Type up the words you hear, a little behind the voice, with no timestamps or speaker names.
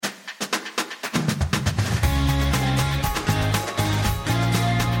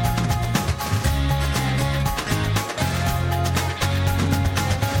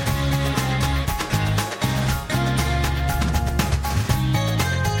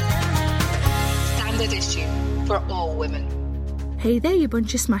Standard Issue for all women. Hey there, you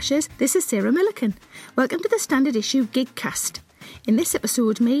bunch of smashers. This is Sarah Millican. Welcome to the Standard Issue Gigcast. In this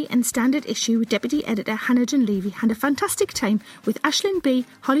episode, me and Standard Issue Deputy Editor Hannah Dunleavy had a fantastic time with Aisling B,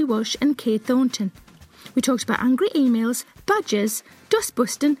 Holly Walsh and Kate Thornton. We talked about angry emails, badgers, dust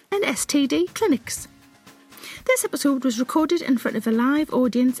busting and STD clinics. This episode was recorded in front of a live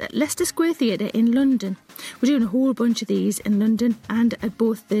audience at Leicester Square Theatre in London. We're doing a whole bunch of these in London and at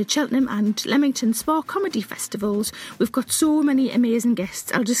both the Cheltenham and Leamington Spa Comedy Festivals. We've got so many amazing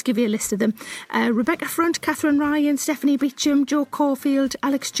guests. I'll just give you a list of them. Rebecca Front, Catherine Ryan, Stephanie Beecham, Joe Caulfield,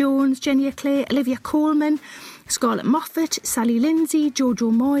 Alex Jones, Jenny Clay, Olivia Coleman, Scarlett Moffat, Sally Lindsay,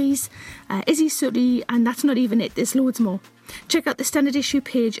 Jojo Moyes, Izzy Sutty, and that's not even it, there's loads more. Check out the Standard Issue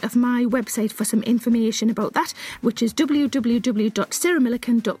page of my website for some information about that, which is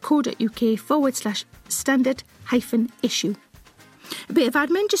www.sarahmillican.co.uk/standard-issue. A bit of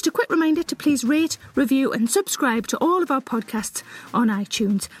admin, just a quick reminder to please rate, review and subscribe to all of our podcasts on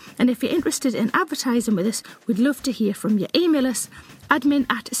iTunes. And if you're interested in advertising with us, we'd love to hear from you. Email us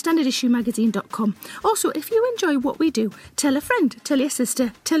admin@standardissuemagazine.com. Also, if you enjoy what we do, tell a friend, tell your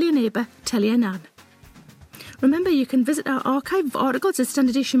sister, tell your neighbour, tell your nan. Remember, you can visit our archive of articles at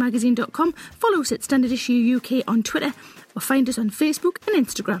standardissuemagazine.com, follow us at Standard Issue UK on Twitter, or find us on Facebook and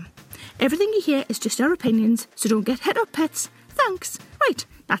Instagram. Everything you hear is just our opinions, so don't get het up, pets. Thanks. Right,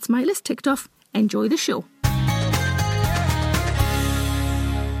 that's my list ticked off. Enjoy the show.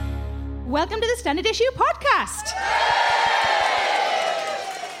 Welcome to the Standard Issue podcast.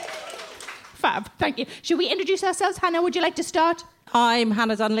 Fab, thank you. Should we introduce ourselves? Hannah, would you like to start? I'm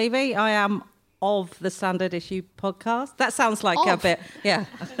Hannah Dunleavy. I am of the Standard Issue podcast. That sounds like a bit, yeah.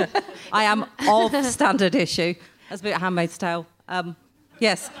 I am of Standard Issue. That's a bit Handmaid's Tale.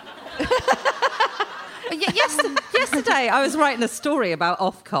 Yes. Yesterday I was writing a story about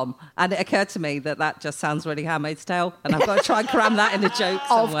Ofcom and it occurred to me that just sounds really Handmaid's Tale and I've got to try and cram that in a joke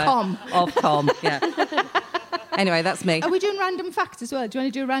somewhere. Ofcom, yeah. Anyway, that's me. Are we doing random facts as well? Do you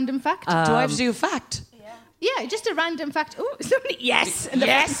want to do a random fact? Do I have to do a fact? Yeah, just a random fact. Oh, somebody, yes.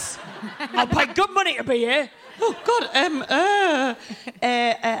 Yes. I'll pay good money to be here. Oh, God.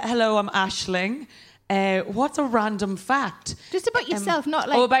 Hello, I'm Aisling. What's a random fact? Just about yourself, not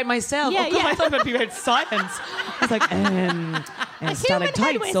like... Oh, about myself? Yeah, God, I thought it would be about science. I was like,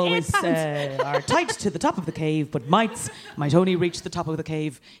 stalactites always are tight to the top of the cave, but might only reach the top of the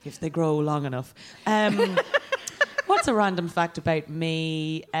cave if they grow long enough. What's a random fact about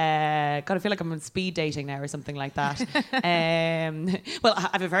me? God, I feel like I'm on speed dating now or something like that. Well, I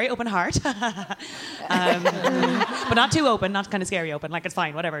have a very open heart. But not too open, not kind of scary open. Like, it's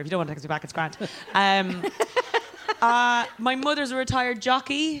fine, whatever. If you don't want to text me back, it's grand. My mother's a retired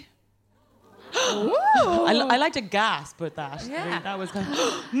jockey. I like to gasp with that. Yeah. I mean, that was kind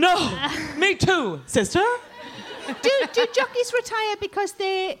of, no, me too, sister. Do jockeys retire because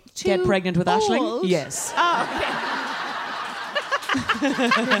they're too get pregnant with old? Aisling? Yes. Oh, okay.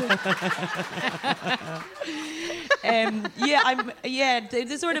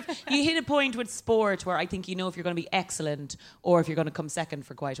 The sort of, you hit a point with sport where I think you know if you're going to be excellent or if you're going to come second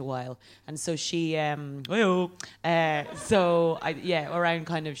for quite a while. And so she, around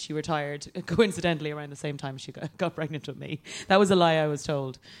kind of, she retired coincidentally around the same time she got pregnant with me. That was a lie I was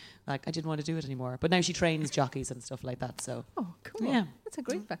told. Like, I didn't want to do it anymore. But now she trains jockeys and stuff like that, so... Oh, cool. Yeah. That's a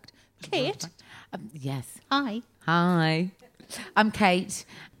great fact. Kate? Yes. Hi. I'm Kate.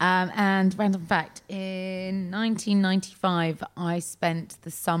 And random fact, in 1995, I spent the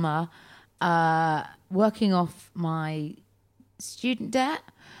summer working off my student debt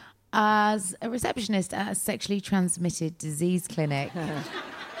as a receptionist at a sexually transmitted disease clinic.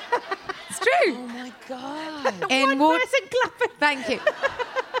 It's true. Oh, my God. One person clapping. Thank you.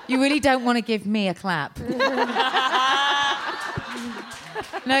 You really don't want to give me a clap.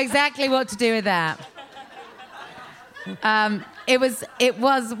 Know exactly what to do with that. It was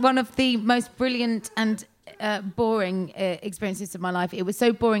one of the most brilliant and boring experiences of my life. It was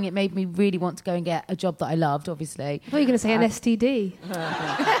so boring it made me really want to go and get a job that I loved, obviously. I thought you were going to say an STD.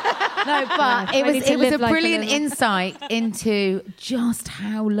 No, but it was a brilliant insight into just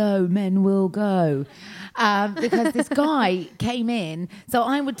how low men will go. Because this guy came in, so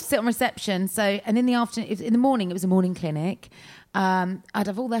I would sit on reception. And in the morning, it was a morning clinic. I'd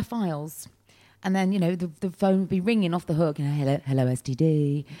have all their files, and then the phone would be ringing off the hook. Hello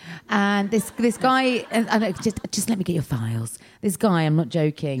STD, and this guy, and just let me get your files. This guy, I'm not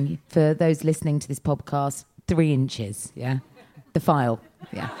joking. For those listening to this podcast, 3 inches, yeah, the file,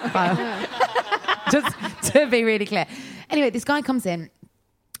 yeah, file. Just to be really clear. Anyway, this guy comes in.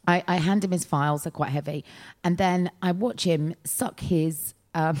 I hand him his files, they're quite heavy, and then I watch him suck his...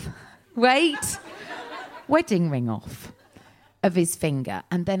 wait. wedding ring off of his finger,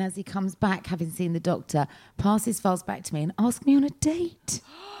 and then as he comes back, having seen the doctor, pass his files back to me and ask me on a date.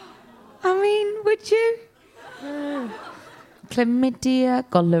 I mean, would you? Chlamydia,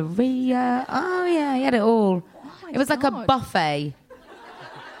 gonorrhea. Oh, yeah, he had it all. It was like a buffet.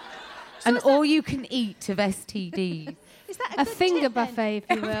 So and all you can eat of STDs. Is that a finger buffet,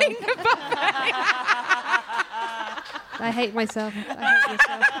 if you will? Finger buffet. I hate myself.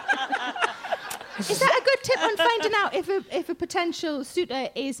 Is that a good tip on finding out if a potential suitor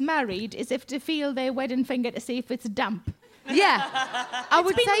is married? Is if to feel their wedding finger to see if it's damp? Yeah, I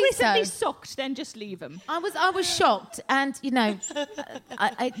would say so. It's been recently sucked, then just leave them. I was shocked, and it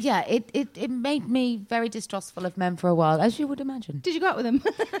made me very distrustful of men for a while, as you would imagine. Did you go out with them?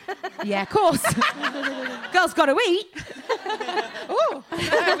 Yeah, of course. Girls got to eat. Oh,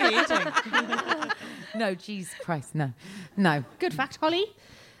 what are we eating? No, Jesus Christ, no. Good fact, Holly.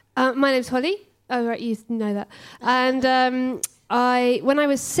 My name's Holly. Oh, right, you know that. And when I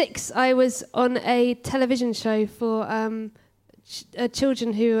was 6, I was on a television show for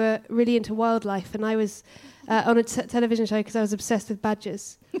children who were really into wildlife, and I was on a television show because I was obsessed with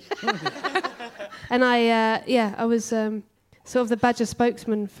badgers. And I was sort of the badger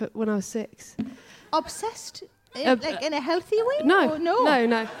spokesman when I was 6. Obsessed? Like in a healthy way? No.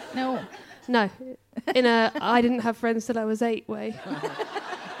 No. In a I didn't have friends till I was 8 way.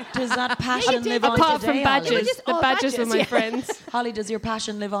 Does that passion live on Apart today, from badgers, Holly? the badgers were my friends. Holly, does your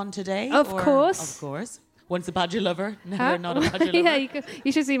passion live on today? Of course. Of course. Once a badger lover, never not a badger lover. Yeah,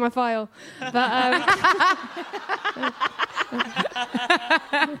 you should see my file. But I've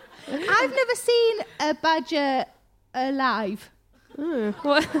never seen a badger alive.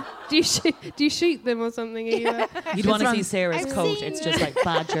 What? Do you shoot them or something? You'd want to see Sarah's coat. It's just like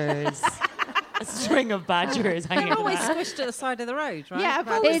badgers. A string of badgers hanging. They're always squished at the side of the road, right? Yeah, I've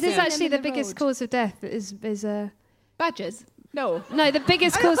always it is seen actually them the in biggest road. cause of death. Is Badgers? No. No, the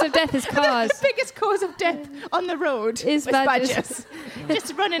biggest cause of death is cars. The biggest cause of death on the road Is was badgers.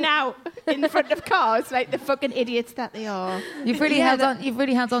 Just running out in front of cars like the fucking idiots that they are. You've really held on. You've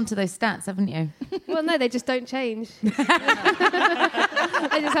really held on to those stats, haven't you? Well, no, they just don't change. They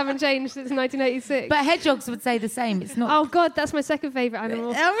just haven't changed since 1986. But hedgehogs would say the same. It's not. Oh God, that's my second favourite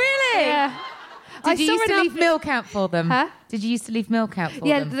animal. Oh really? Yeah. Did you used to leave milk out for them? Huh? Did you used to leave milk out for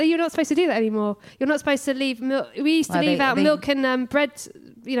them? Yeah, you're not supposed to do that anymore. You're not supposed to leave milk. We used to leave out milk and bread,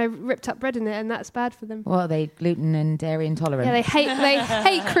 ripped up bread in it, and that's bad for them. What are they, gluten and dairy intolerant? Yeah, they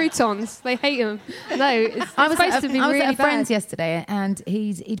hate croutons. They hate them. No, it's supposed to be really bad. I was at a friend's yesterday, and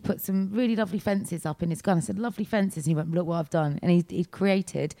he'd put some really lovely fences up in his garden. I said, lovely fences. And he went, look what I've done. And he'd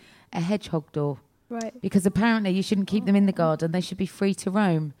created a hedgehog door. Right. Because apparently you shouldn't keep them in the garden. They should be free to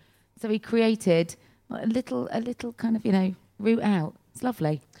roam. So he created a little kind of, route out. It's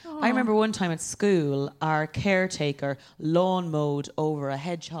lovely. I remember one time at school, our caretaker lawn mowed over a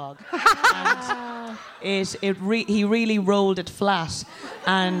hedgehog. And he really rolled it flat,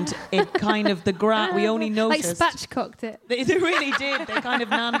 and it kind of the grass. We only noticed like spatchcocked it. They really did. They kind of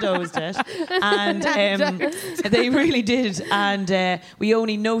Nandosed it, and they really did. And we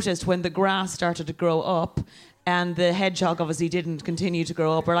only noticed when the grass started to grow up. And the hedgehog obviously didn't continue to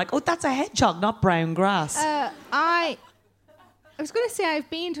grow up. We're like, oh, that's a hedgehog, not brown grass. I was going to say I've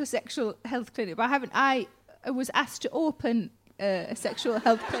been to a sexual health clinic, but I haven't. I was asked to open a sexual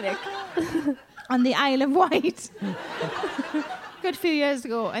health clinic on the Isle of Wight a good few years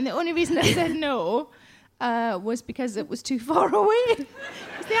ago. And the only reason I said no was because it was too far away.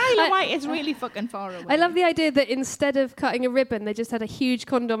 The Isle of Wight is really fucking far away. I love the idea that instead of cutting a ribbon, they just had a huge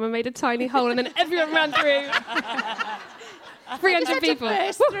condom and made a tiny hole, and then everyone ran through. 300 people.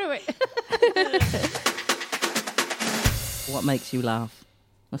 Burst through it. What makes you laugh?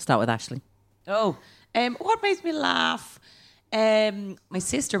 Let's start with Ashley. Oh, what makes me laugh? My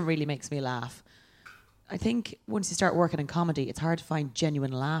sister really makes me laugh. I think once you start working in comedy, it's hard to find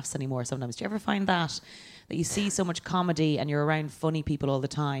genuine laughs anymore sometimes. Do you ever find that you see so much comedy and you're around funny people all the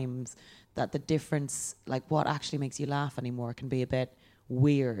time, that the difference, like what actually makes you laugh anymore, can be a bit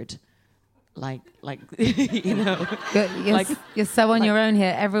weird? Like You're so on your own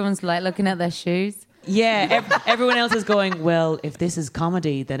here. Everyone's like looking at their shoes. Yeah, everyone else is going, well, if this is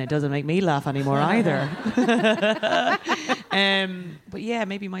comedy, then it doesn't make me laugh anymore either. But yeah,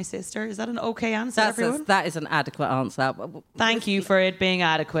 maybe my sister. Is that an okay answer, everyone? That is an adequate answer. Thank you for it being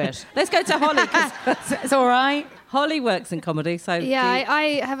adequate. Let's go to Holly, 'cause It's all right. Holly works in comedy, so... Yeah,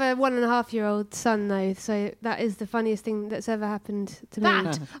 I have a 1.5-year-old son, though, so that is the funniest thing that's ever happened to me.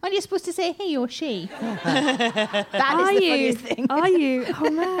 Aren't you supposed to say he or she? That is the funniest thing. Are you? Oh,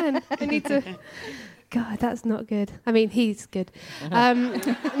 man. I need to... God, that's not good. I mean, he's good.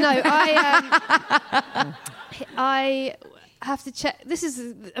 I have to check.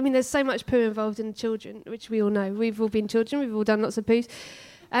 There's so much poo involved in children, which we all know. We've all been children. We've all done lots of poos.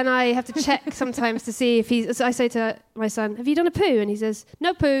 And I have to check sometimes to see if so I say to my son, have you done a poo? And he says,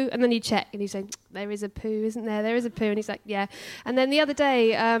 no poo. And then you check and you say, there is a poo, isn't there? There is a poo. And he's like, yeah. And then the other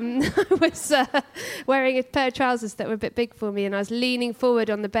day, I was wearing a pair of trousers that were a bit big for me, and I was leaning forward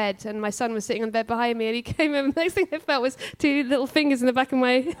on the bed, and my son was sitting on the bed behind me, and he came in, and the next thing I felt was two little fingers in the back of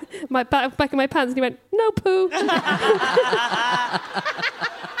my back of my pants, and he went, no poo.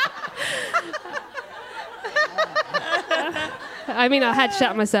 I mean, I had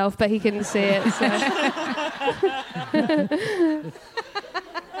shat myself, but he couldn't see it. So.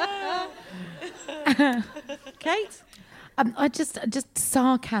 Kate? I just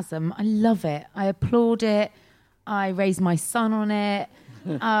sarcasm. I love it. I applaud it. I raise my son on it.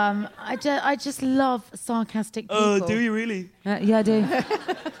 I just love sarcastic people. Oh, do you really? Yeah, I do.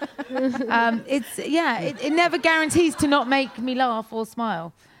 It never guarantees to not make me laugh or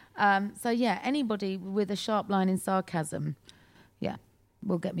smile. Anybody with a sharp line in sarcasm,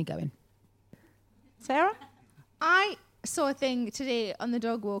 will get me going. Sarah? I saw a thing today on the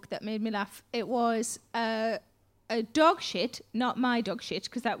dog walk that made me laugh. It was a dog shit, not my dog shit,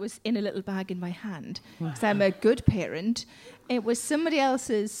 because that was in a little bag in my hand, because I'm a good parent. It was somebody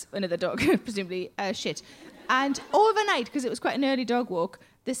else's, another dog, presumably, shit. And overnight, because it was quite an early dog walk,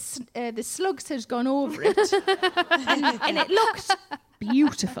 the slugs had gone over it, and it looked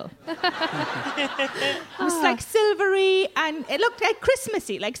beautiful. It was like silvery, and it looked like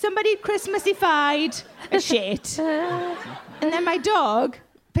Christmassy, like somebody Christmassified a shit. And then my dog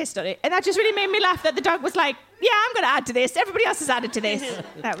pissed on it, and that just really made me laugh, that the dog was like, yeah, I'm going to add to this. Everybody else has added to this.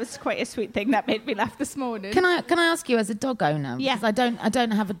 That was quite a sweet thing that made me laugh this morning. Can I ask you, as a dog owner? Yeah. Because I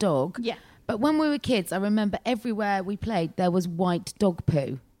don't have a dog. Yeah. But when we were kids, I remember everywhere we played, there was white dog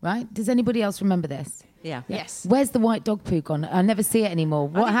poo, right? Does anybody else remember this? Yeah. Yes. Where's the white dog poo gone? I never see it anymore.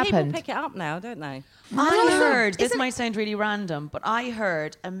 What happened? People pick it up now, don't they? I heard, this might sound really random, but I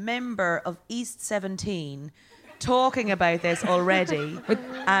heard a member of East 17 talking about this already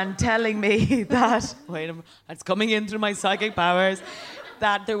and telling me that, wait a minute, it's coming in through my psychic powers,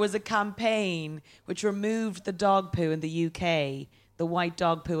 that there was a campaign which removed the dog poo in the UK, the white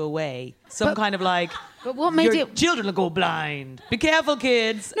dog poo away. But what made it... Children will go blind. Be careful,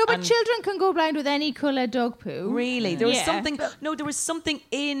 kids. No, but children can go blind with any colour dog poo. Really? There was something... No, there was something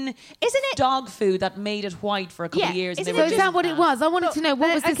in dog food that made it white for a couple of years. So is that what it was? I wanted to know,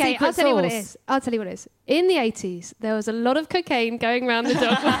 what was the secret I'll tell you what it sauce? is. I'll tell you what it is. In the 80s, there was a lot of cocaine going around the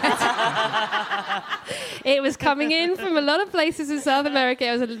dog world. It was coming in from a lot of places in South America.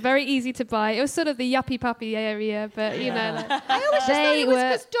 It was very easy to buy. It was sort of the yuppie puppy area, but, you know... Like, I always just thought it was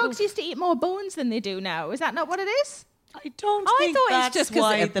because dogs used to eat more bones than they do now. Is that not what it is? I thought it's just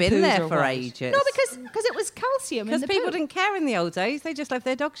because it had been there for ages. No, because it was calcium. Because people didn't care in the old days. They just left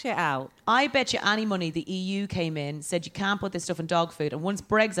their dog shit out. I bet you any money the EU came in, said you can't put this stuff in dog food, and once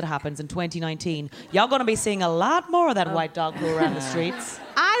Brexit happens in 2019, you're going to be seeing a lot more of that white dog poo around the streets.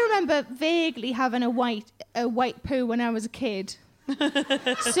 I remember vaguely having a white poo when I was a kid.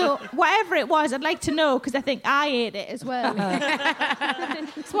 So whatever it was, I'd like to know, because I think I ate it as well.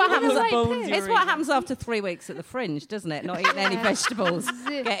 It's what happens after 3 weeks at the Fringe, doesn't it? Not eating any vegetables,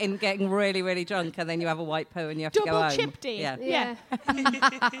 getting really, really drunk, and then you have a white poo and you have to go home. Double chip day. Yeah.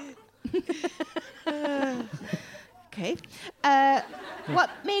 Okay.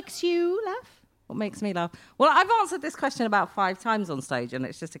 What makes you laugh? What makes me laugh? Well, I've answered this question about 5 times on stage, and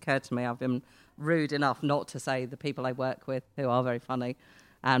it's just occurred to me I've been rude enough not to say the people I work with, who are very funny,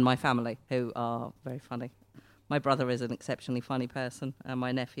 and my family, who are very funny. My brother is an exceptionally funny person, and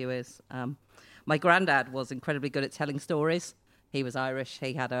my nephew is. My granddad was incredibly good at telling stories. He was Irish.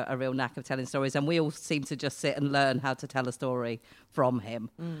 He had a real knack of telling stories, and we all seem to just sit and learn how to tell a story from him.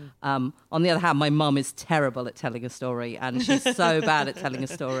 On the other hand, my mum is terrible at telling a story, and she's so bad at telling a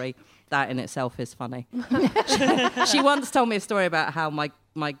story. That in itself is funny. She once told me a story about how my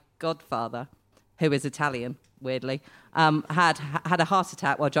godfather, who is Italian, weirdly, had a heart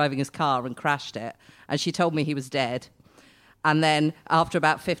attack while driving his car and crashed it. And she told me he was dead. And then after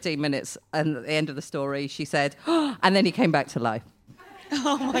about 15 minutes, and at the end of the story, she said, and then he came back to life.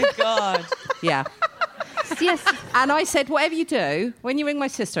 Oh, my God. Yeah. yes. And I said, whatever you do, when you ring my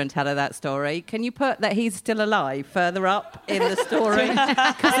sister and tell her that story, can you put that he's still alive further up in the story?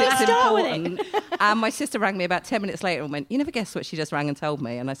 Because it's important. And my sister rang me about 10 minutes later and went, you never guessed what she just rang and told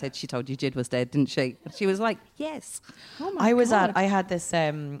me. And I said, she told you Jid was dead, didn't she? And she was like, yes. Oh my God. I had this,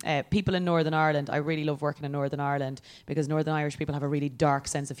 people in Northern Ireland, I really love working in Northern Ireland because Northern Irish people have a really dark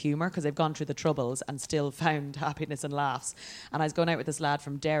sense of humour because they've gone through the Troubles and still found happiness and laughs. And I was going out with this lad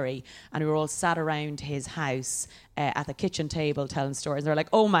from Derry and we were all sat around his house at the kitchen table telling stories. And they're like,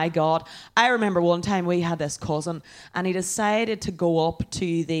 oh my God, I remember one time we had this cousin and he decided to go up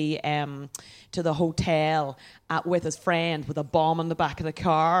to the hotel with his friend with a bomb on the back of the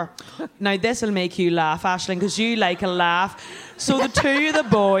car. Now this will make you laugh, Aisling, because you like a laugh. So the two of the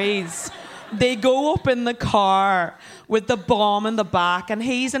boys, they go up in the car with the bomb in the back and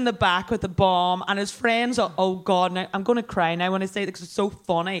he's in the back with the bomb and his friends are, oh God, now I'm going to cry now when I say it because it's so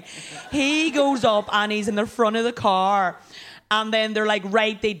funny. He goes up and he's in the front of the car and then they're like,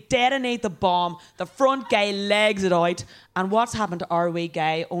 right, they detonate the bomb. The front guy legs it out and what's happened to our wee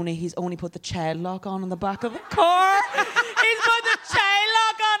guy? He's only put the child lock on in the back of the car. He's put the child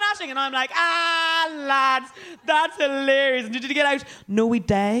lock on, Aisling, and I'm like, lads, that's hilarious. And did you get out? No, we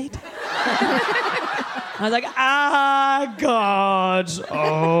died. I was like, God.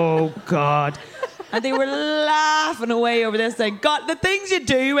 Oh, God. And they were laughing away over this thing. God, the things you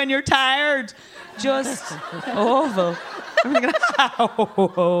do when you're tired. Just awful. I'm thinking,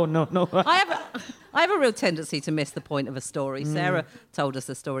 oh, no. I have a real tendency to miss the point of a story. Sarah told us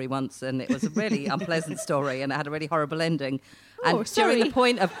a story once and it was a really unpleasant story and it had a really horrible ending. And during the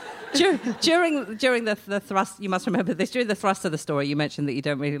point of... during the thrust... You must remember this. During the thrust of the story, you mentioned that you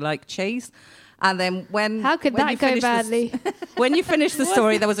don't really like cheese. And then How could that go badly? When you finished the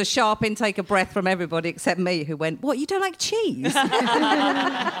story, there was a sharp intake of breath from everybody except me who went, what, you don't like cheese?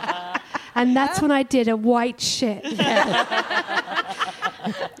 And that's when I did a white shit.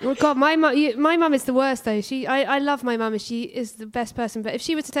 Oh God, my mum is the worst though. I love my mum and she is the best person. But if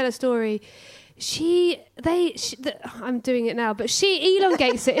she were to tell a story, I'm doing it now, but she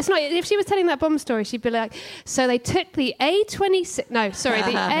elongates it. It's not. If she was telling that bomb story, she'd be like, so they took the A26. No, sorry,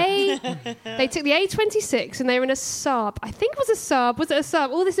 they took the A26 and they were in a Saab. I think it was a Saab. Was it a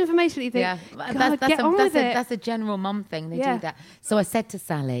Saab? All this information that you think. Yeah, that's a general mum thing. They do that. So I said to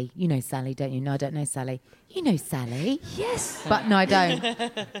Sally, you know Sally, don't you? No, I don't know Sally. You know Sally. Yes. But no, I don't.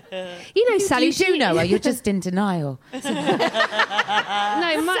 You know Sally. You do know her. You're just in denial.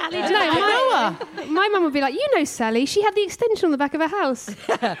 My mum would be like, you know Sally. She had the extension on the back of her house.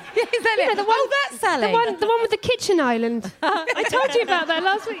 That's Sally. The one with the kitchen island. I told you about that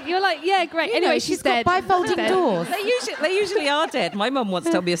last week. You're like, yeah, great. Anyway, she's dead. Got bifolding doors. They usually are dead. My mum once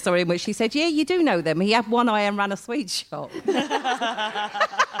told me a story in which she said, yeah, you do know them. He had one eye and ran a sweet shop.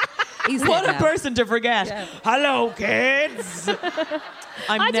 What a person to forget. Yeah. Hello, kids.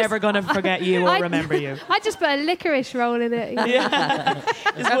 I'm never going to forget you or remember you. I just put a licorice roll in it. Yeah.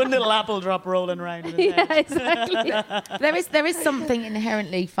 Just one little apple drop rolling around in his head. Exactly. There is something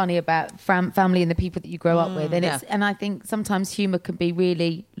inherently funny about family and the people that you grow up with. And I think sometimes humour can be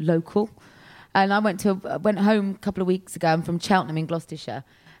really local. And I went home a couple of weeks ago. I'm from Cheltenham in Gloucestershire.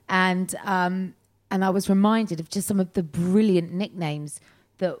 And I was reminded of just some of the brilliant nicknames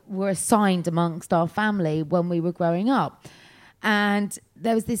that were assigned amongst our family when we were growing up. And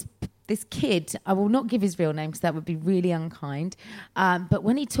there was this kid, I will not give his real name because that would be really unkind, but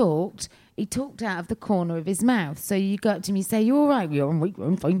when he talked out of the corner of his mouth. So you go up to him, you say, "You all right?"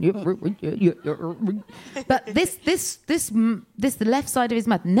 "I'm fine." But the left side of his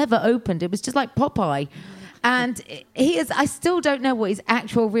mouth never opened. It was just like Popeye. And I still don't know what his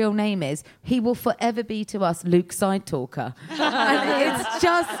actual real name is. He will forever be to us Luke Side Talker. And it's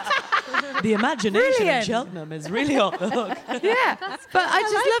just... The imagination in Cheltenham is really on the hook. Yeah, but I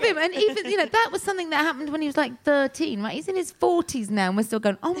just love him. And even, that was something that happened when he was like 13, right? He's in his 40s now and we're still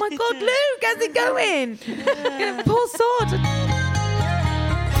going, oh my God, Luke, how's it going? Poor sod.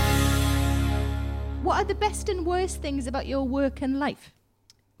 What are the best and worst things about your work and life?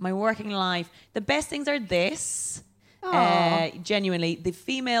 My working life. The best things are this. Genuinely, the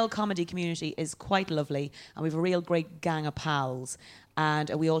female comedy community is quite lovely and we have a real great gang of pals and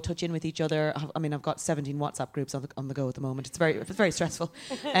we all touch in with each other. I mean, I've got 17 WhatsApp groups on the go at the moment. It's very stressful.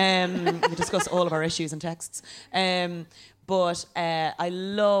 We discuss all of our issues and texts. But I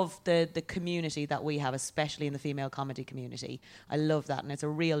love the community that we have, especially in the female comedy community. I love that, and it's a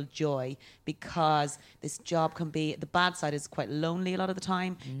real joy because this job can be, the bad side is quite lonely a lot of the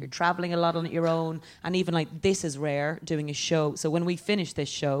time. You're traveling a lot on your own, and even like this is rare, doing a show. So when we finish this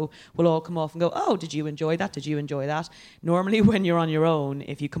show, we'll all come off and go, oh, did you enjoy that? Did you enjoy that? Normally when you're on your own,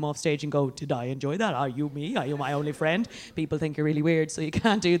 if you come off stage and go, did I enjoy that? Are you me? Are you my only friend? People think you're really weird, so you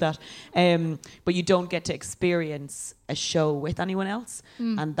can't do that. But you don't get to experience a show with anyone else,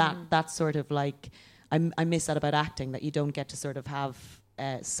 and that's sort of like I miss that about acting, that you don't get to sort of have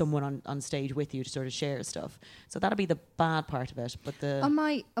someone on stage with you to sort of share stuff. So that'll be the bad part of it. But on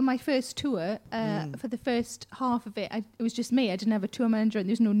my first tour, for the first half of it, it was just me. I didn't have a tour manager, and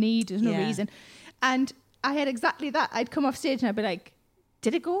there's no need, there's no reason, and I had exactly that. I'd come off stage and I'd be like,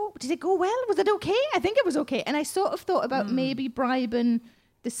 did it go well? Was it okay? I think it was okay. And I sort of thought about maybe bribing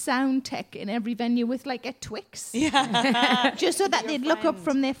the sound tech in every venue with like a Twix. Yeah. Just so that they'd look up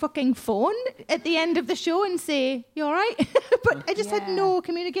from their fucking phone at the end of the show and say, you all right? But I just had no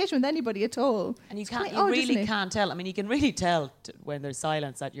communication with anybody at all. And you really can't tell. I mean, you can really tell when there's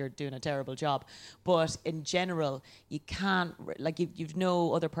silence that you're doing a terrible job. But in general, you can't, like you've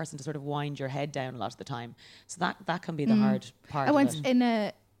no other person to sort of wind your head down a lot of the time. So that can be the hard part I of went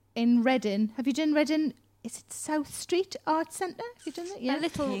it. in Reading. Have you done Reading? Is it South Street Arts Centre? Have you done that? Yeah. A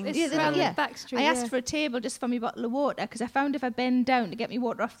little, it's back street. I asked for a table just for me bottle of water because I found if I bend down to get me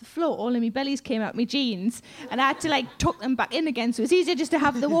water off the floor, all of my bellies came out my jeans, and I had to like tuck them back in again. So it's easier just to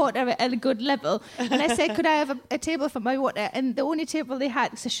have the water at a good level. And I said, could I have a table for my water? And the only table they had,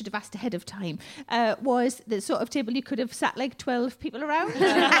 because I should have asked ahead of time, was the sort of table you could have sat like 12 people around.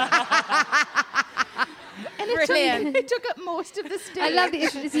 And it took up most of the stage. I love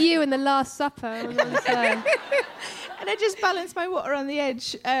it. It's you and the Last Supper on one side. And I just balanced my water on the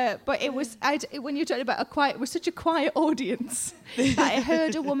edge. But it was, when you talked about it was such a quiet audience that I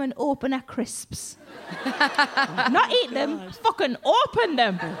heard a woman open her crisps. Not eat them, fucking open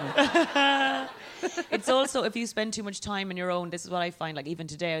them. It's also, if you spend too much time on your own, this is what I find, like even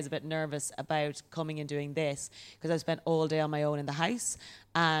today I was a bit nervous about coming and doing this because I spent all day on my own in the house,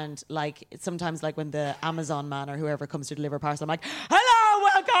 and like sometimes like when the Amazon man or whoever comes to deliver a parcel, I'm like, hello,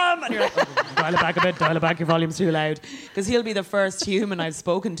 welcome, and you're like, oh, dial it back a bit, dial it back, your volume's too loud, because he'll be the first human I've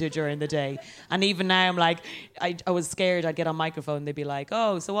spoken to during the day. And even now I'm like, I was scared I'd get on microphone, they'd be like,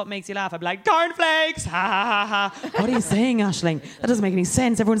 oh, so what makes you laugh? I'd be like, cornflakes, ha ha ha ha. What are you saying, Aisling? That doesn't make any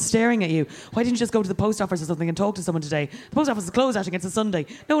sense, everyone's staring at you. Why didn't you just go to the post office or something and talk to someone today? The post office is closed, Aisling, it's a Sunday,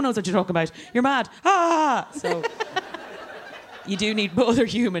 no one knows what you're talking about, you're mad, ha ha ha. So you do need other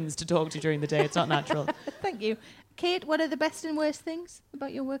humans to talk to during the day. It's not natural. Thank you. Kate, what are the best and worst things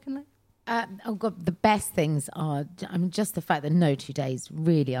about your working life? Oh God, the best things are, just the fact that no 2 days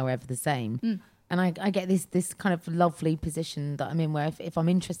really are ever the same. And I get this kind of lovely position that I'm in where if I'm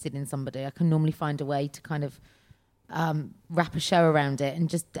interested in somebody, I can normally find a way to kind of wrap a show around it and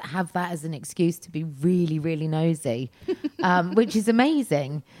just have that as an excuse to be really, really nosy, which is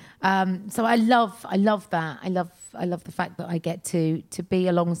amazing. So I love that. I love the fact that I get to be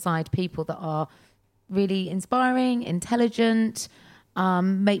alongside people that are really inspiring, intelligent,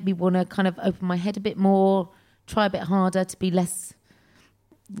 make me want to kind of open my head a bit more, try a bit harder to be less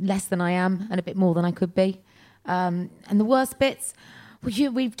than I am and a bit more than I could be. And the worst bits, we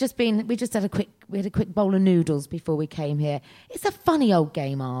just had a quick bowl of noodles before we came here. It's a funny old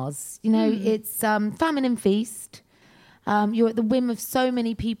game, ours. You know, it's famine and feast. You're at the whim of so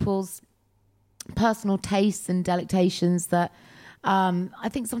many people's personal tastes and delectations that I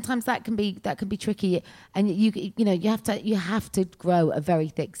think sometimes that can be tricky, and you have to grow a very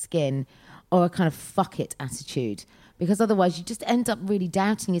thick skin or a kind of fuck it attitude, because otherwise you just end up really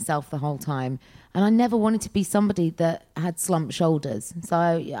doubting yourself the whole time. And I never wanted to be somebody that had slumped shoulders, so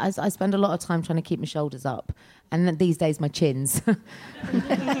I spend a lot of time trying to keep my shoulders up, and then these days my chins,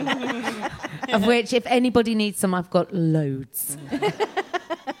 of which if anybody needs some, I've got loads.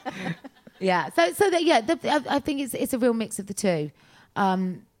 Yeah, I think it's a real mix of the two,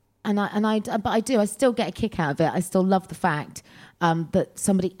 but I still get a kick out of it. I still love the fact that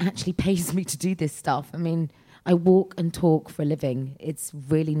somebody actually pays me to do this stuff. I mean, I walk and talk for a living. It's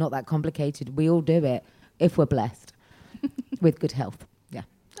really not that complicated. We all do it if we're blessed with good health, yeah,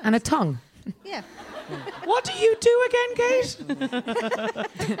 and a tongue. Yeah. What do you do again, Kate?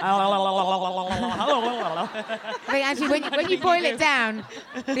 I mean, actually, when you boil it down,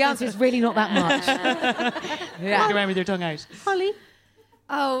 the answer is really not that much. Yeah. Walk around with your tongue out. Holly?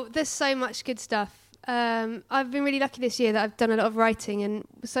 Oh, there's so much good stuff. I've been really lucky this year that I've done a lot of writing, and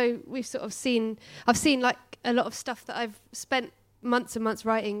so I've seen like a lot of stuff that I've spent months and months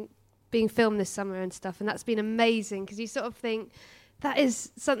writing being filmed this summer and stuff, and that's been amazing because you sort of think that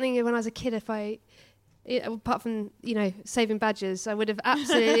is something when I was a kid, apart from, saving badgers, I would have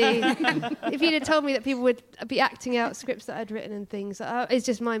absolutely... if you'd have told me that people would be acting out scripts that I'd written and things, it's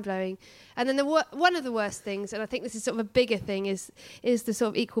just mind-blowing. And then one of the worst things, and I think this is sort of a bigger thing, is the sort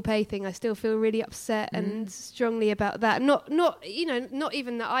of equal pay thing. I still feel really upset and strongly about that. Not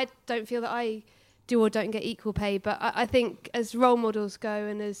even that I don't feel that I do or don't get equal pay, but I think as role models go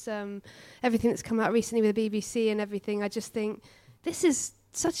and as everything that's come out recently with the BBC and everything, I just think this is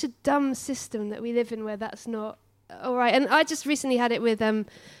such a dumb system that we live in where that's not all right. And I just recently had it with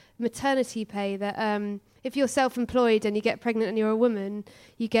maternity pay that if you're self-employed and you get pregnant and you're a woman,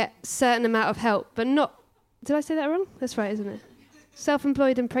 you get a certain amount of help, but not... Did I say that wrong? That's right, isn't it?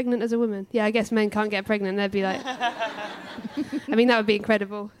 Self-employed and pregnant as a woman. Yeah, I guess men can't get pregnant. They'd be like... I mean, that would be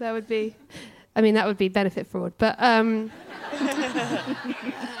incredible. That would be benefit fraud. But...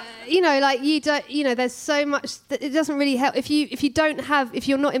 there's so much that it doesn't really help. If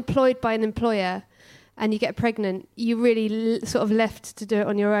you're not employed by an employer and you get pregnant, you're really sort of left to do it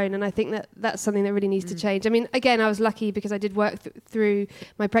on your own. And I think that's something that really needs to change. I mean, again, I was lucky because I did work through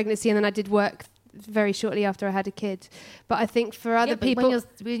my pregnancy, and then I did work very shortly after I had a kid. But I think for other people,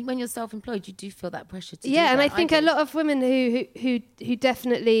 when you're self-employed, you do feel that pressure to do and that. I think a lot of women who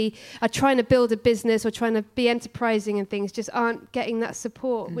definitely are trying to build a business or trying to be enterprising and things just aren't getting that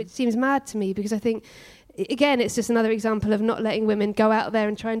support, which seems mad to me, because I think, again, it's just another example of not letting women go out there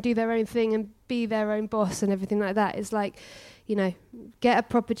and try and do their own thing and be their own boss and everything like that. It's like, get a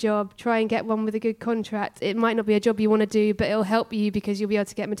proper job, try and get one with a good contract. It might not be a job you want to do, but it'll help you because you'll be able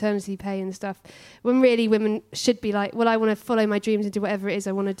to get maternity pay and stuff. When really women should be like, well, I want to follow my dreams and do whatever it is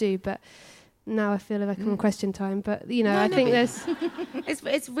I want to do. But now I feel like I'm on question time. But, I think there's...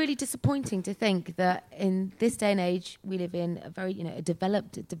 It's really disappointing to think that in this day and age, we live in a very, a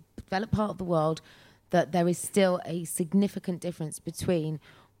developed part of the world, that there is still a significant difference between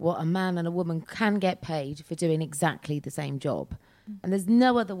what a man and a woman can get paid for doing exactly the same job. And there's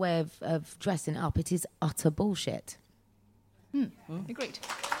no other way of dressing it up. It is utter bullshit. Agreed.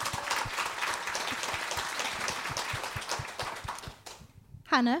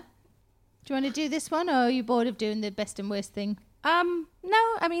 Hannah, do you want to do this one, or are you bored of doing the best and worst thing? No,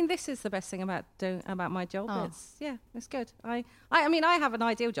 I mean, this is the best thing about my job. It's good. I have an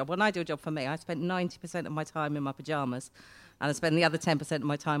ideal job. Well, an ideal job for me, I spent 90% of my time in my pajamas, and I spend the other 10% of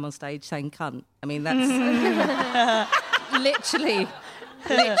my time on stage saying cunt. I mean, that's literally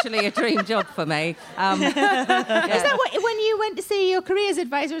a dream job for me. Is that when you went to see your careers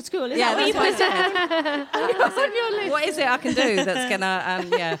advisor at school? That's what I said. On your list? What is it I can do that's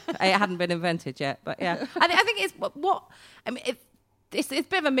gonna? It hadn't been invented yet, but yeah, I think it's what. I mean, it's a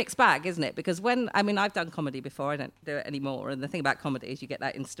bit of a mixed bag, isn't it? Because I've done comedy before. I don't do it anymore. And the thing about comedy is you get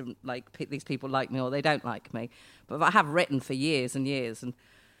that instant, like, these people like me or they don't like me. But I have written for years and years. And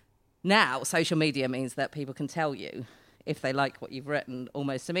now social media means that people can tell you if they like what you've written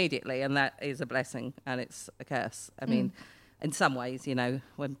almost immediately. And that is a blessing and it's a curse. I mean, in some ways,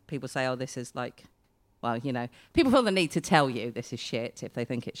 when people say, oh, this is like, well, people feel the need to tell you this is shit if they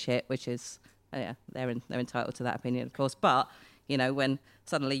think it's shit, which is, they're entitled to that opinion, of course. But... when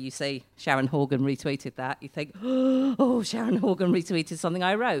suddenly you see Sharon Horgan retweeted that, you think, oh, Sharon Horgan retweeted something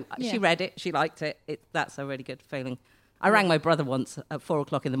I wrote. Yeah. She read it, she liked it. That's a really good feeling. I rang my brother once at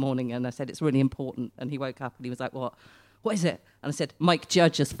 4:00 in the morning and I said, it's really important. And he woke up and he was like, what? What is it? And I said, Mike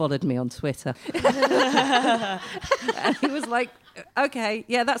Judge has followed me on Twitter. And he was like, okay,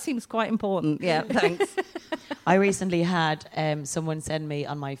 yeah, that seems quite important. Yeah, thanks. I recently had someone send me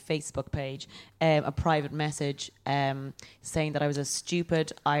on my Facebook page a private message saying that I was a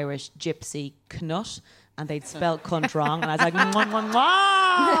stupid Irish gypsy knut, and they'd spelled cunt wrong, and I was like, mwah, mwah,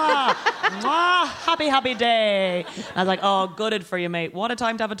 mwah, mwah, happy, happy day. And I was like, oh, gutted for you, mate. What a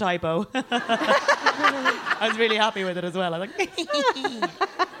time to have a typo. I was really happy with it as well. I was like,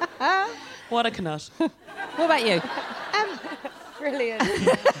 what a knut. What about you? Brilliant.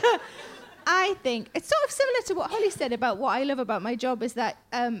 I think it's sort of similar to what Holly said about what I love about my job is that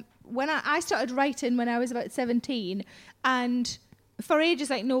when I started writing when I was about 17, and for ages,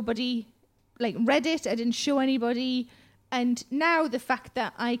 nobody read it. I didn't show anybody. And now the fact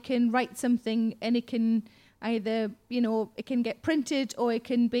that I can write something and it can either, it can get printed or it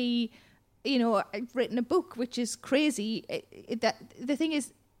can be, I've written a book, which is crazy. That the thing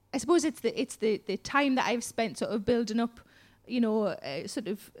is, I suppose it's the time that I've spent sort of building up, sort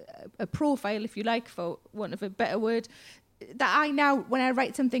of a profile, if you like, for want of a better word, that I now, when I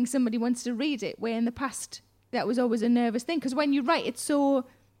write something, somebody wants to read it, where in the past that was always a nervous thing. Because when you write, it's so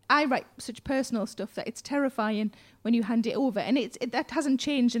I write such personal stuff that it's terrifying when you hand it over, and that hasn't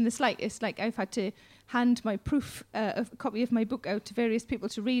changed in the slightest. Like, I've had to hand my proof of a copy of my book out to various people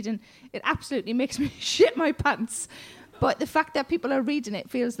to read, and it absolutely makes me shit my pants. But the fact that people are reading it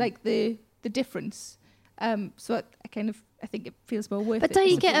feels like the difference. So I think it feels more worth it. But don't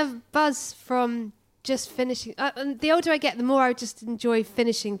you get a buzz from just finishing? The older I get, the more I just enjoy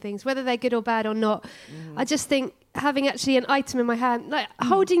finishing things, whether they're good or bad or not. I just think having actually an item in my hand, like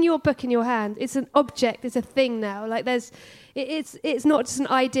holding your book in your hand, it's an object, it's a thing now. Like it's not just an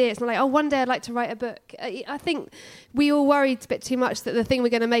idea. It's not like, oh, one day I'd like to write a book. I think we all worried a bit too much that the thing we're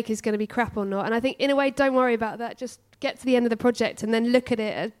going to make is going to be crap or not. And I think in a way, don't worry about that. Just get to the end of the project and then look at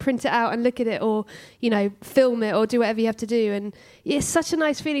it, print it out and look at it, or, film it or do whatever you have to do. And it's such a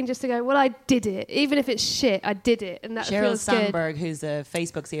nice feeling just to go, well, I did it. Even if it's shit, I did it. And that feels good. Sheryl Sandberg, who's a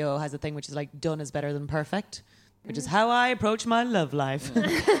Facebook CEO, has a thing which is like, done is better than perfect, which is how I approach my love life. But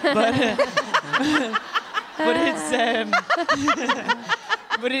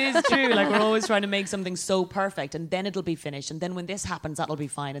it is true. Like, we're always trying to make something so perfect, and then it'll be finished, and then when this happens, that'll be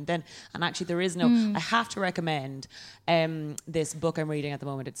fine. And actually, there is no. I have to recommend this book I'm reading at the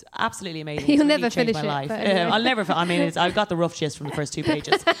moment. It's absolutely amazing. You'll really never finish my life. it. Anyway. I'll never. I've got the rough gist from the first 2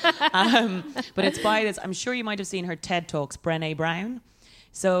 pages. But it's by this. I'm sure you might have seen her TED Talks, Brené Brown.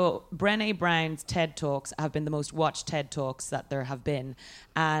 So Brené Brown's TED Talks have been the most watched TED Talks that there have been.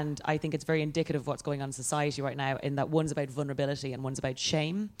 And I think it's very indicative of what's going on in society right now, in that one's about vulnerability and one's about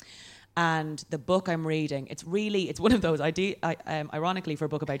shame. And the book I'm reading, it's one of those, ironically, for a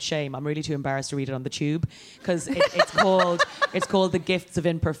book about shame, I'm really too embarrassed to read it on the tube, because it's called The Gifts of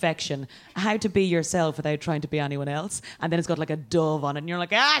Imperfection, how to be yourself without trying to be anyone else. And then it's got like a dove on it, and you're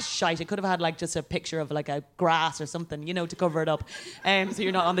like, shite, it could have had like just a picture of like a grass or something, to cover it up. So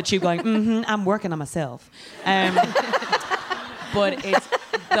you're not on the tube going, I'm working on myself. But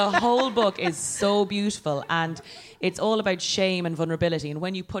the whole book is so beautiful, and it's all about shame and vulnerability. And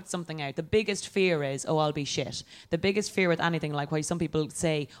when you put something out, the biggest fear is, I'll be shit. The biggest fear with anything, like why some people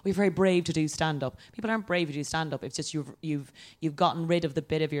say, you're very brave to do stand-up. People aren't brave to do stand-up. It's just you've gotten rid of the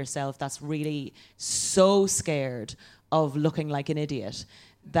bit of yourself that's really so scared of looking like an idiot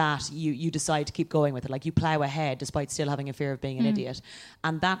that you decide to keep going with it. Like, you plough ahead despite still having a fear of being an idiot.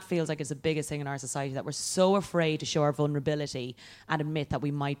 And that feels like it's the biggest thing in our society, that we're so afraid to show our vulnerability and admit that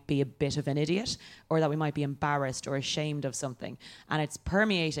we might be a bit of an idiot, or that we might be embarrassed or ashamed of something. And it's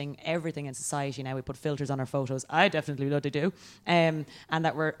permeating everything in society now. We put filters on our photos. I definitely bloody do. And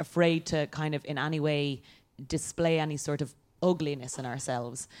that we're afraid to kind of in any way display any sort of ugliness in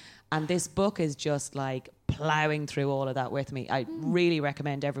ourselves. And this book is just like ploughing through all of that with me. I really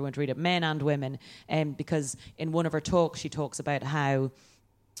recommend everyone to read it, men and women, because in one of her talks she talks about how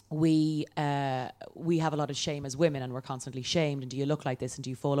we have a lot of shame as women, and we're constantly shamed, and do you look like this, and do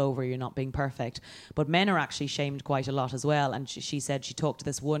you fall over, you're not being perfect. But men are actually shamed quite a lot as well. And she said she talked to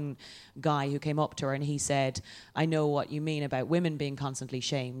this one guy who came up to her, and he said, I know what you mean about women being constantly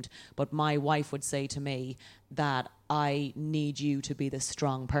shamed, but my wife would say to me that I need you to be the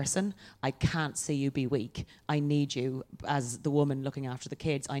strong person. I can't see you be weak. I need you as the woman looking after the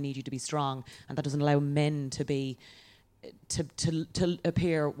kids. I need you to be strong. And that doesn't allow men to be to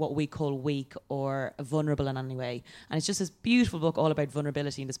appear what we call weak or vulnerable in any way. And it's just this beautiful book all about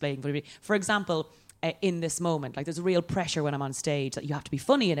vulnerability and displaying vulnerability. For example, in this moment, like, there's a real pressure when I'm on stage that you have to be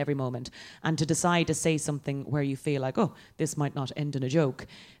funny in every moment, and to decide to say something where you feel like, this might not end in a joke,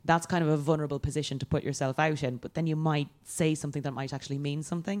 that's kind of a vulnerable position to put yourself out in. But then you might say something that might actually mean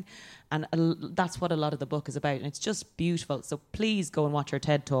something, and that's what a lot of the book is about, and it's just beautiful. So please go and watch her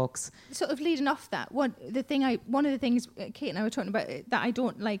TED Talks. Sort of leading off that, one of the things Kate and I were talking about that I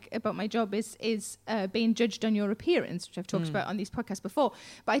don't like about my job is being judged on your appearance, which I've talked about on these podcasts before.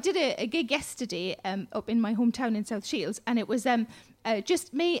 But I did a gig yesterday up in my hometown in South Shields, and it was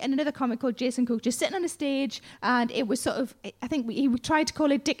just me and another comic called Jason Cook just sitting on a stage, and it was sort of, I think he tried to call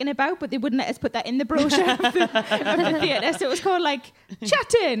it dicking about, but they wouldn't let us put that in the brochure of the theatre, so it was called like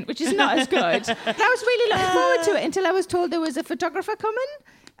chatting, which is not as good. But I was really looking forward to it until I was told there was a photographer coming.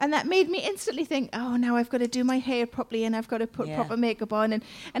 And that made me instantly think, now I've got to do my hair properly, and I've got to put proper makeup on.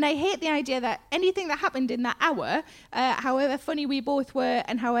 And I hate the idea that anything that happened in that hour, however funny we both were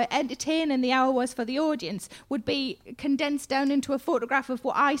and how entertaining the hour was for the audience, would be condensed down into a photograph of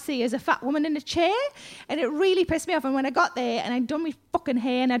what I see as a fat woman in a chair. And it really pissed me off. And when I got there and I'd done my fucking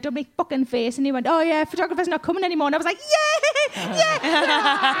hair and I'd done my fucking face, and he went, photographer's not coming anymore. And I was like,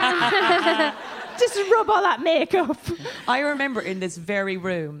 yeah. Just rub all that makeup. I remember in this very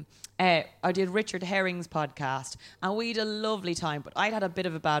room, I did Richard Herring's podcast, and we had a lovely time. But I'd had a bit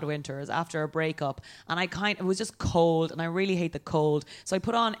of a bad winter. It was after a breakup, and it was just cold, and I really hate the cold. So I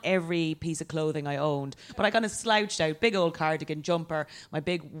put on every piece of clothing I owned, but I kind of slouched out, big old cardigan, jumper, my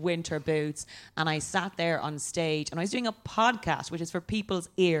big winter boots, and I sat there on stage, and I was doing a podcast, which is for people's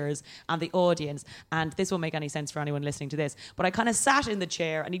ears and the audience. And this won't make any sense for anyone listening to this, but I kind of sat in the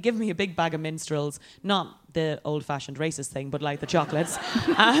chair, and he'd give me a big bag of minstrels, not the old-fashioned racist thing, but like the chocolates,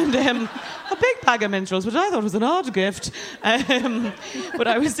 and a big bag of minstrels, which I thought was an odd gift. But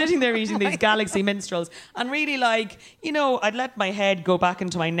I was sitting there eating these Galaxy minstrels, and really, like, you know, I'd let my head go back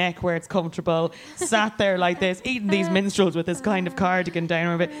into my neck where it's comfortable, sat there like this, eating these minstrels with this kind of cardigan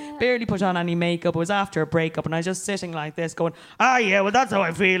down over it, barely put on any makeup. It was after a breakup, and I was just sitting like this, going, yeah, well, that's how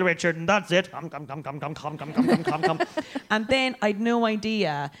I feel, Richard, and that's it. And then I'd no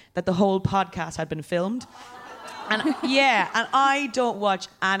idea that the whole podcast had been filmed. And I don't watch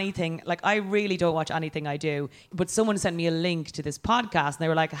anything, like I really don't watch anything I do, but someone sent me a link to this podcast and they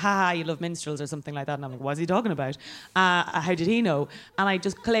were like, ha, you love minstrels or something like that, and I'm like, what's he talking about? How did he know? And I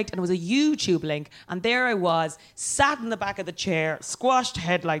just clicked, and it was a YouTube link, and there I was, sat in the back of the chair, squashed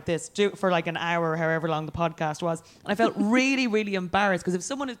head like this for like an hour, however long the podcast was, and I felt really, really embarrassed, because if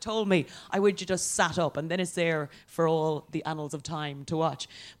someone had told me, I would have just sat up, and then it's there for all the annals of time to watch.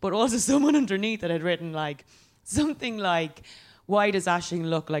 But also someone underneath it had written like, something like, why does Aisling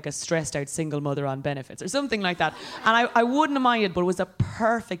look like a stressed out single mother on benefits, or something like that. And I wouldn't have minded, but it was a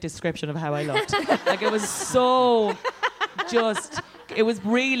perfect description of how I looked. Like, it was so just, it was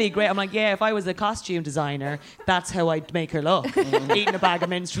really great. I'm like, yeah, if I was a costume designer, that's how I'd make her look. Eating a bag of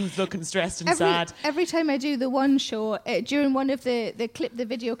minstrels, looking stressed and sad. Every time I do the one show, during one of the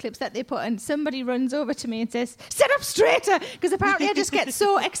video clips that they put in, somebody runs over to me and says, sit up straighter, because apparently I just get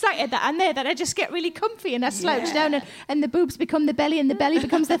so excited that I'm there that I just get really comfy, and I slouch down, and the boobs become the belly, and the belly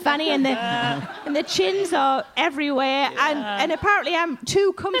becomes the fanny, and the chins are everywhere, and apparently I'm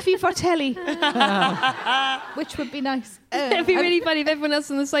too comfy for telly, which would be nice. It'd be really funny if everyone else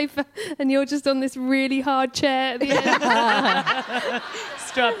on the sofa and you're just on this really hard chair at the end.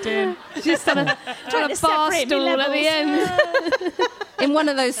 Strapped in. Just on a bar stool at the end. In one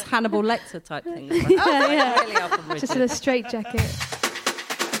of those Hannibal Lecter type things. Right? Yeah. Really just in a straitjacket.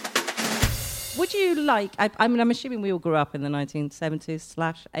 Would you like, I mean, I'm assuming we all grew up in the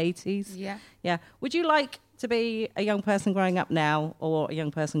 1970s/80s. Yeah. Yeah. Would you like to be a young person growing up now, or a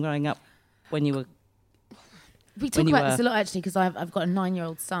young person growing up when you were... We talk about this a lot, actually, because I've got a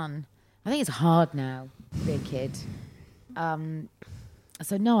 9-year-old son. I think it's hard now to be a kid.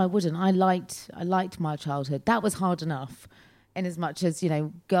 So no, I wouldn't. I liked my childhood. That was hard enough, in as much as, you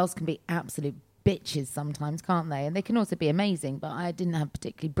know, girls can be absolute bitches sometimes, can't they? And they can also be amazing. But I didn't have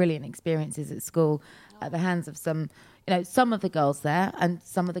particularly brilliant experiences at school at the hands of some of the girls there, and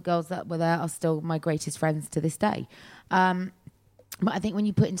some of the girls that were there are still my greatest friends to this day. But I think when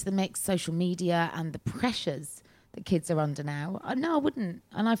you put into the mix social media and the pressures that kids are under now, no, I wouldn't.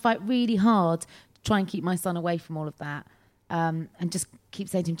 And I fight really hard to try and keep my son away from all of that, and just keep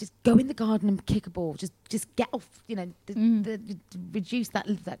saying to him, just go in the garden and kick a ball. Just get off, you know, reduce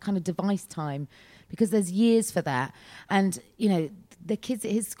that kind of device time, because there's years for that. And, you know, the kids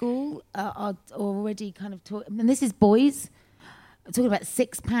at his school are already kind of talking, and this is boys, talking about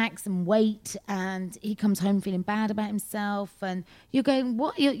six-packs and weight, and he comes home feeling bad about himself, and you're going,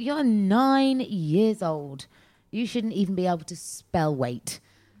 what? You're 9 years old. You shouldn't even be able to spell weight.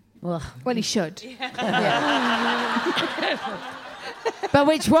 Well, he should. Yeah. But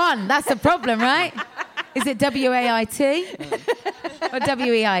which one? That's the problem, right? Is it W-A-I-T or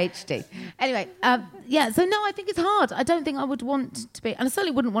W-E-I-H-T? Anyway, so no, I think it's hard. I don't think I would want to be, and I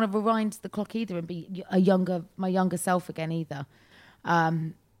certainly wouldn't want to rewind the clock either and be my younger self again either.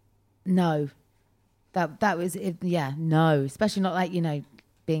 No, that was it. Yeah, no, especially not like, you know,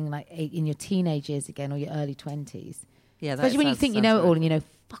 being like in your teenage years again or your early 20s. Yeah, especially when you think you know it all and you know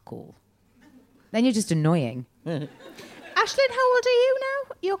fuck all. Then you're just annoying. Aisling, how old are you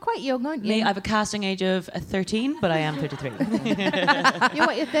now? You're quite young, aren't you? Me, I have a casting age of 13, but I am 33.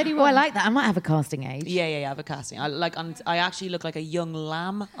 You're 31. Oh, I like that. I might have a casting age. Yeah, I have a casting. I actually look like a young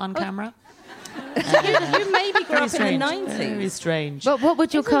lamb on camera. You maybe grew up in the 90s. Very strange. But what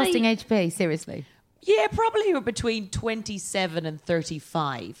would your casting age be, seriously? Yeah, probably between 27 and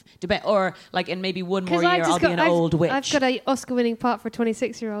 35. Or like in maybe one more year, I'll be an old witch. I've got an Oscar-winning part for a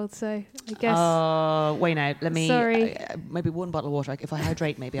 26-year-old, so I guess... wait now, let me... Sorry. Maybe one bottle of water. If I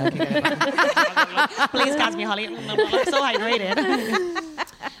hydrate, maybe I can get it. Please cast me, Holly. I'm so hydrated.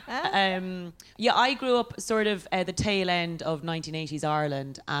 I grew up sort of the tail end of 1980s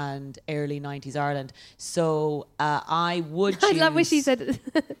Ireland and early 90s Ireland. So I would choose... I wish you said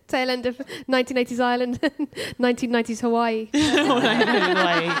tail end of 1980s Ireland, 1990s Hawaii.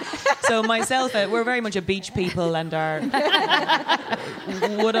 So myself, we're very much a beach people, and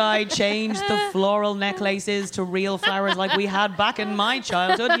would I change the floral necklaces to real flowers like we had back in my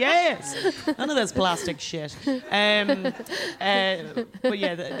childhood? Yes. None of this plastic shit. But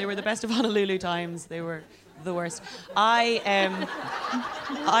yeah, they were the best of Honolulu times. They were the worst. I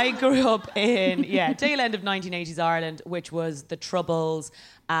grew up in tail end of 1980s Ireland, which was the Troubles,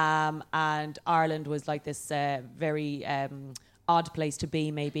 and Ireland was like this very odd place to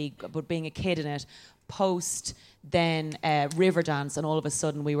be, maybe, but being a kid in it, post then Riverdance, and all of a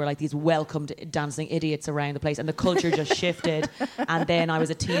sudden we were like these welcomed dancing idiots around the place, and the culture just shifted. And then I was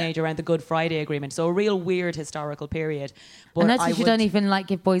a teenager around the Good Friday Agreement, so a real weird historical period. But I noticed you don't even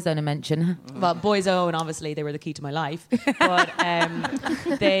give Boyzone a mention. Well, Boyzone, obviously, they were the key to my life. But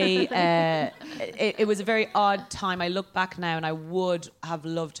it was a very odd time. I look back now and I would have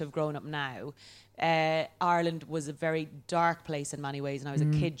loved to have grown up now. Ireland was a very dark place in many ways, and I was a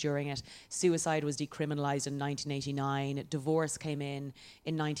kid during it. Suicide was decriminalised in 1989. Divorce came in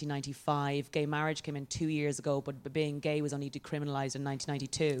 1995. Gay marriage came in 2 years ago, but being gay was only decriminalised in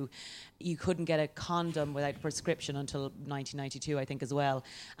 1992. You couldn't get a condom without prescription until 1992, I think, as well.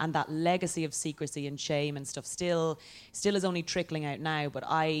 And that legacy of secrecy and shame and stuff still is only trickling out now. But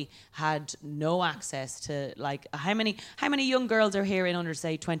I had no access to, like, how many young girls are here in under,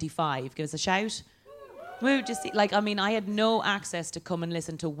 say, 25? Give us a shout. Woo, just see, like, I mean, I had no access to come and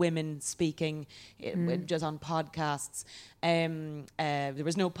listen to women speaking just on podcasts. There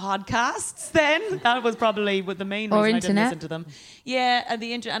was no podcasts then. That was probably the main reason I didn't listen to them. Yeah, and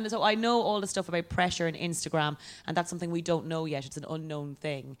the internet. And so I know all the stuff about pressure and Instagram, and that's something we don't know yet. It's an unknown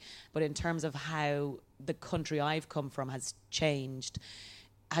thing. But in terms of how the country I've come from has changed,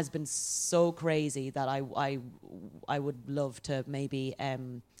 has been so crazy that I would love to maybe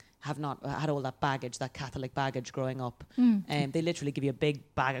have not had all that baggage, that Catholic baggage growing up. They literally give you a big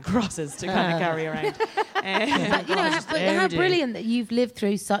bag of crosses to kind of carry around. But you know, how brilliant that you've lived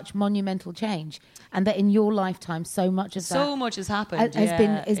through such monumental change, and that in your lifetime so much of that has happened.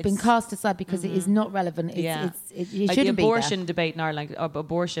 Has been cast aside because it is not relevant. It like shouldn't the be abortion there. debate in Ireland.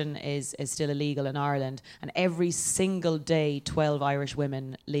 Abortion is still illegal in Ireland, and every single day 12 Irish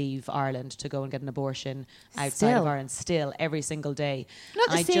women leave Ireland to go and get an abortion outside of Ireland. Still, every single day.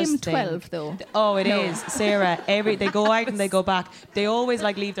 Not the same 12 though. Oh, it is, Sarah. They go out and they go back. They always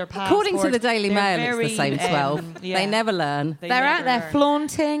leave their passport. According to the Daily Mail, it's the same 12. They never learn. They're out there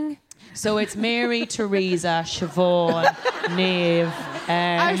flaunting. So it's Mary, Teresa, Siobhan, Niamh.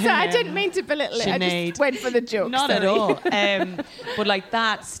 I'm sorry, I didn't mean to belittle it. Sinead. I just went for the joke. Not at all. But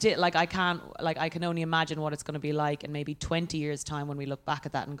that still, I can only imagine what it's going to be like in maybe 20 years' time when we look back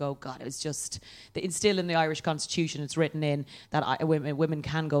at that and go, God, it's still in the Irish Constitution. It's written in that women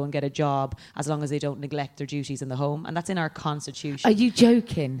can go and get a job as long as they don't neglect their duties in the home, and that's in our Constitution. Are you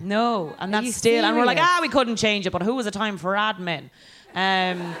joking? No, and that's still, and we're like, we couldn't change it, but who was a time for admin?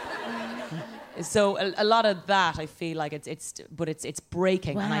 So a lot of that, I feel like it's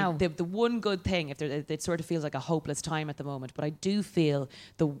breaking. Wow. And the one good thing, it sort of feels like a hopeless time at the moment, but I do feel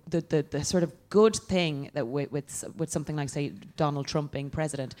the sort of good thing that with something like, say, Donald Trump being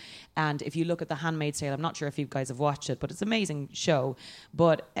president, and if you look at The Handmaid's Tale, I'm not sure if you guys have watched it, but it's an amazing show,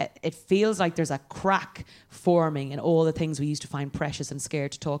 but it feels like there's a crack forming in all the things we used to find precious and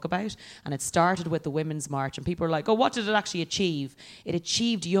scared to talk about. And it started with the Women's March, and people are like, oh, what did it actually achieve? It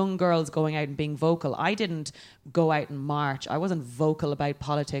achieved young girls going out and being vocal. I didn't go out and march. I wasn't vocal about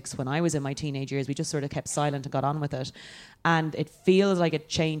politics when I was in my teenage years. We just sort of kept silent and got on with it. And it feels like a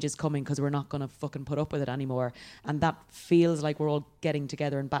change is coming because we're not going to fucking put up with it anymore. And that feels like we're all getting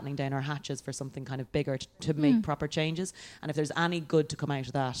together and battening down our hatches for something kind of bigger to make proper changes. And if there's any good to come out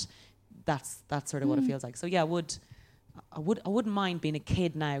of that, that's sort of what it feels like. So yeah, I wouldn't mind being a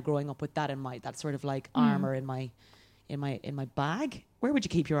kid now, growing up with that in my, that sort of like armor in my bag. Where would you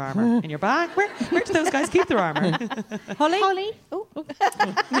keep your armour? In your bag? Where do those guys keep their armour? Holly? Oh.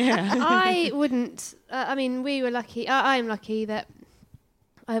 Yeah. I wouldn't. I mean, we were lucky. I'm lucky that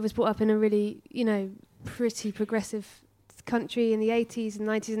I was brought up in a really, pretty progressive country in the 80s and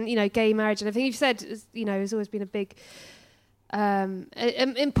 90s, and, gay marriage and everything. You've said, has always been a big...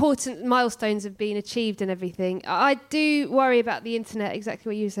 important milestones have been achieved and everything. I do worry about the internet, exactly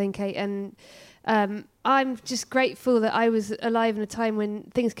what you were saying, Kate, and I'm just grateful that I was alive in a time when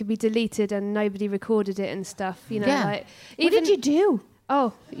things could be deleted and nobody recorded it and stuff. What did you do?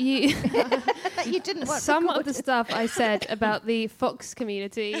 Oh, you You didn't want some of the stuff I said about the Fox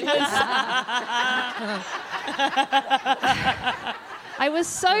community was... I was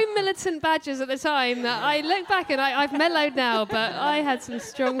so militant badgers at the time that I look back and I've mellowed now, but I had some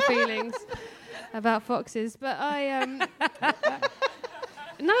strong feelings about foxes. But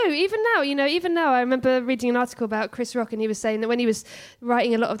no, even now, I remember reading an article about Chris Rock, and he was saying that when he was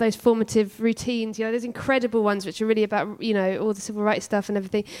writing a lot of those formative routines, those incredible ones which are really about, all the civil rights stuff and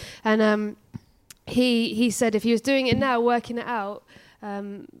everything. And he said if he was doing it now, working it out,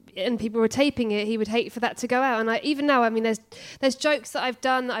 and people were taping it, he would hate for that to go out. And even now, there's jokes that I've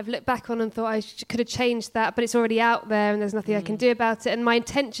done that I've looked back on and thought I could have changed that, but it's already out there and there's nothing I can do about it. And my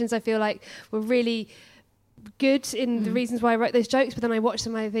intentions, I feel like, were really good in the reasons why I wrote those jokes, but then I watch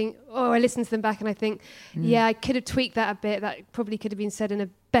them and I think, I listen to them back and I think, I could have tweaked that a bit. That probably could have been said in a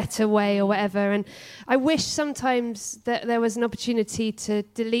better way or whatever. And I wish sometimes that there was an opportunity to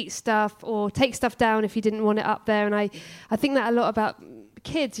delete stuff or take stuff down if you didn't want it up there. And I think that a lot about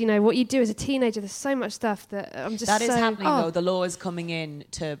kids, what you do as a teenager, there's so much stuff that I'm just That is happening though. The law is coming in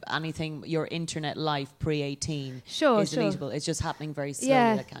to anything, your internet life pre-18 is deletable. It's just happening very slowly.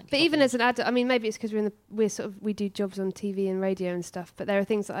 Yeah, but even as an adult, maybe it's because we do jobs on TV and radio and stuff, but there are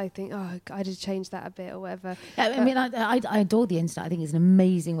things that I think, I'd have changed that a bit or whatever. I adore the internet. I think it's an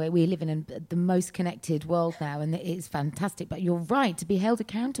amazing way. We live in the most connected world now, and it is fantastic. But you're right, to be held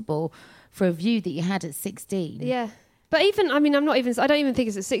accountable for a view that you had at 16. Yeah. But even, I don't even think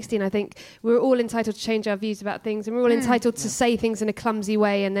it's at 16. I think we're all entitled to change our views about things, and we're all entitled to say things in a clumsy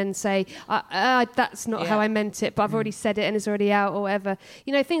way and then say, that's not how I meant it, but I've already said it and it's already out or whatever.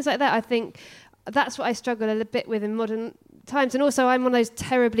 Things like that. I think that's what I struggle a little bit with in modern times. And also I'm one of those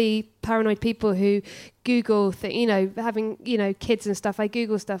terribly paranoid people who Google, having, kids and stuff. I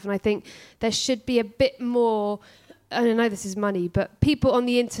Google stuff and I think there should be a bit more... I don't know this is money, but people on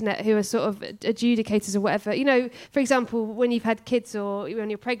the internet who are sort of adjudicators or whatever, for example, when you've had kids or when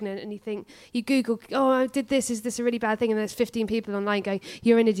you're pregnant and you Google, I did this, is this a really bad thing? And there's 15 people online going,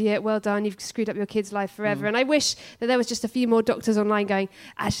 you're an idiot, well done, you've screwed up your kid's life forever. And I wish that there was just a few more doctors online going,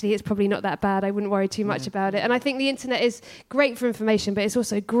 actually, it's probably not that bad, I wouldn't worry too much about it. And I think the internet is great for information, but it's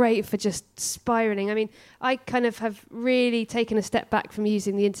also great for just spiralling. I kind of have really taken a step back from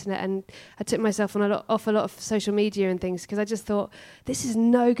using the internet, and I took myself off a lot of social media and things because I just thought this is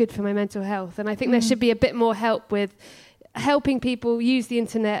no good for my mental health. And I think there should be a bit more help with helping people use the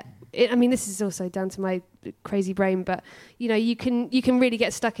internet. This is also down to my crazy brain, but you can really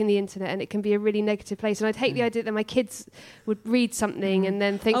get stuck in the internet and it can be a really negative place. And I'd hate the idea that my kids would read something and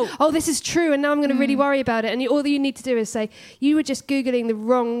then think, this is true, and now I'm going to really worry about it. And all that you need to do is say, you were just Googling the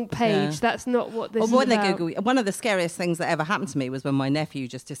wrong page. That's not what this is about. One of the scariest things that ever happened to me was when my nephew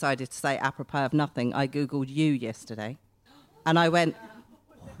just decided to say, apropos of nothing, I Googled you yesterday. And I went,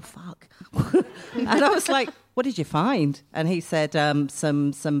 fuck. And I was like, what did you find? And he said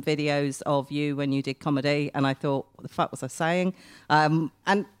some videos of you when you did comedy. And I thought, what the fuck was I saying?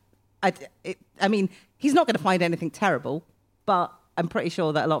 He's not going to find anything terrible, but I'm pretty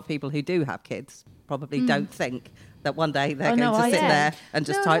sure that a lot of people who do have kids probably don't think that one day they're going to sit there and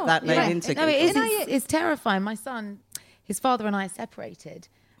just type that name into Google. It's terrifying. My son, his father and I are separated.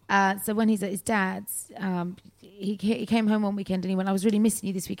 So when he's at his dad's, he came home one weekend and he went, I was really missing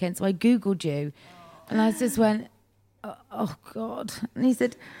you this weekend, so I Googled you. And I just went, oh God. And he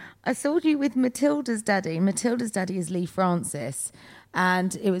said, I saw you with Matilda's daddy. Matilda's daddy is Lee Francis.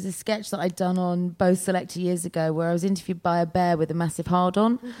 And it was a sketch that I'd done on Both Selector years ago where I was interviewed by a bear with a massive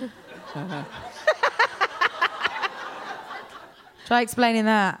hard-on. Try explaining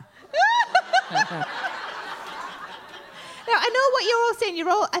that. Now, I know what you're all saying.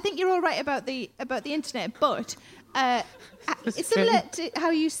 I think you're all right about the internet, but it's similar to how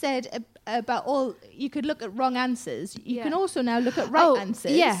you said about you could look at wrong answers. You can also now look at right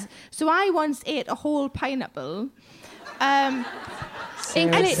answers. Yeah. So I once ate a whole pineapple. And it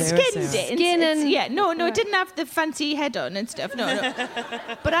skinned it. It didn't have the fancy head on and stuff. No.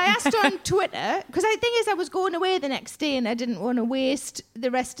 But I asked on Twitter, because the thing is I was going away the next day and I didn't want to waste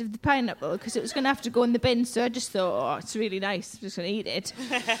the rest of the pineapple because it was going to have to go in the bin. So I just thought, it's really nice, I'm just going to eat it.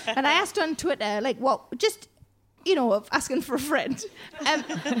 And I asked on Twitter, asking for a friend. What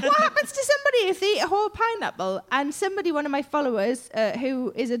happens to somebody if they eat a whole pineapple? And one of my followers,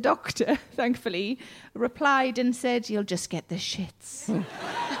 who is a doctor, thankfully, replied and said, you'll just get the shits.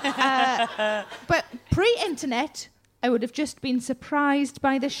 But pre-internet, I would have just been surprised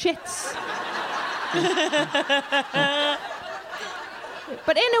by the shits.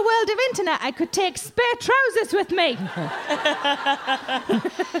 But in a world of internet, I could take spare trousers with me.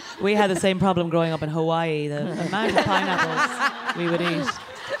 We had the same problem growing up in Hawaii. The amount of pineapples we would eat.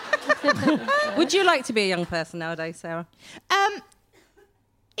 Would you like to be a young person nowadays, Sarah?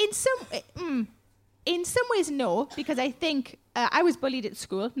 In some ways, no, because I think I was bullied at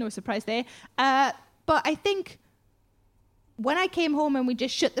school. No surprise there. But I think when I came home and we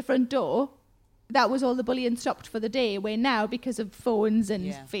just shut the front door, that was all the bullying stopped for the day, where now, because of phones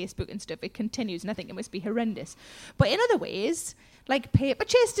and Facebook and stuff, it continues, and I think it must be horrendous. But in other ways, like, paper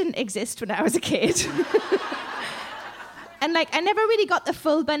chase didn't exist when I was a kid. And, like, I never really got the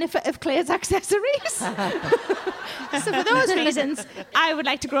full benefit of Claire's accessories. So for those reasons, I would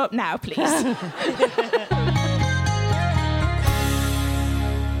like to grow up now, please.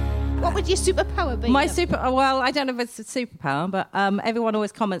 What would your superpower be? Well, I don't know if it's a superpower, but everyone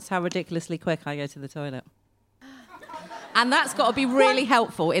always comments how ridiculously quick I go to the toilet. And that's got to be really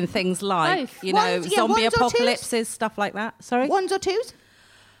helpful in things like, zombie apocalypses, stuff like that. Sorry? Ones or twos?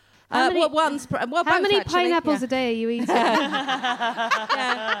 How many both, pineapples a day are you eating? Like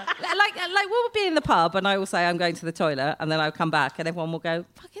we'll be in the pub and I will say I'm going to the toilet and then I'll come back and everyone will go,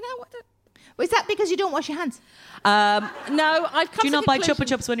 fucking hell, what the... Was that because you don't wash your hands? No, I've come to Do you not buy Chupa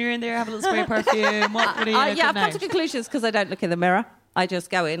Chups when you're in there, have a little spray of perfume? I've come to conclusions because I don't look in the mirror. I just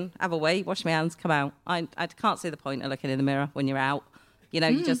go in, have a wee, wash my hands, come out. I can't see the point of looking in the mirror when you're out. You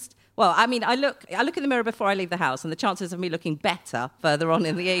just... Well, I mean, I look in the mirror before I leave the house, and the chances of me looking better further on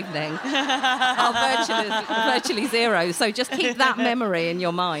in the evening are virtually zero. So just keep that memory in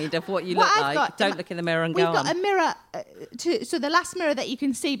your mind of what you look like. Don't look in the mirror and go on. We've got a mirror. So the last mirror that you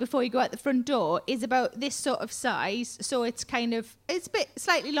can see before you go out the front door is about this sort of size. So it's a bit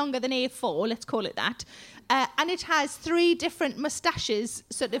slightly longer than A4, let's call it that. And it has 3 different moustaches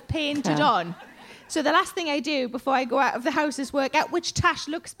sort of painted on. So the last thing I do before I go out of the house is work out which tash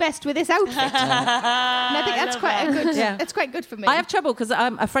looks best with this outfit. And I think that's that's quite good for me. I have trouble because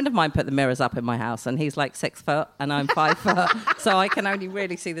a friend of mine put the mirrors up in my house and he's like 6 foot and I'm 5 foot. So I can only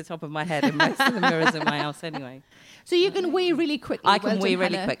really see the top of my head in most of the mirrors in my house anyway. So you can wee really quickly. I can wee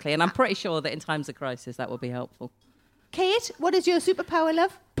really quickly, and I'm pretty sure that in times of crisis that will be helpful. Kate, what is your superpower,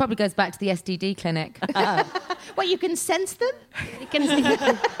 love? Probably goes back to the STD clinic. What, you can sense them? You can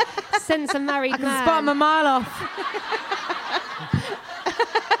sense a married man. I can spot them a mile off.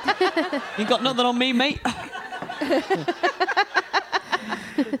 You got nothing on me, mate.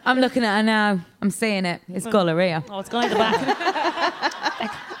 I'm looking at her now. I'm seeing it. It's gonorrhea. Oh, it's going at the back.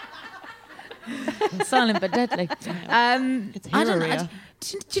 Silent but deadly. It's gonorrhea.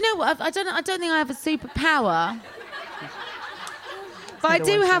 Do you know what? I don't think I have a superpower. But I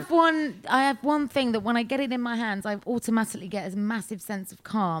do have one. I have one thing that when I get it in my hands, I automatically get a massive sense of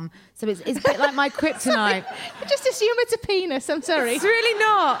calm. So it's a bit like my kryptonite. I just assume it's a penis. I'm sorry. It's really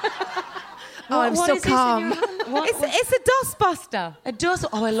not. I'm so calm. It's a dustbuster. A dust.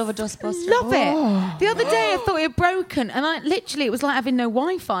 Oh, I love a dustbuster. Love it. The other day I thought it had broken, and it was like having no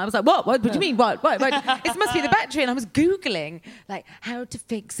Wi-Fi. I was like, what? What do you mean? What? It must be the battery. And I was Googling like how to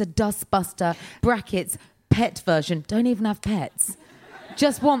fix a dustbuster brackets pet version. Don't even have pets.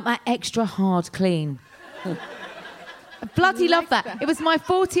 Just want that extra hard clean. I bloody love that. It was my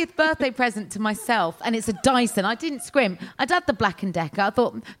 40th birthday present to myself, and it's a Dyson. I didn't scrimp. I'd had the Black & Decker. I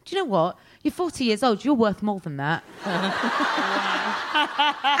thought, do you know what? You're 40 years old. You're worth more than that. And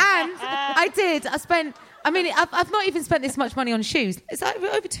I did. I've not even spent this much money on shoes. It's like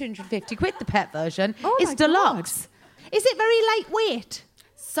over 250 quid, the pet version. Oh, it's deluxe. God. Is it very lightweight?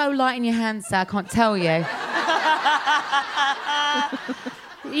 So light in your hands, sir, I can't tell you.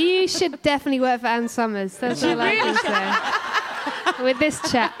 You should definitely work for Ann Summers. That's all I can say. With this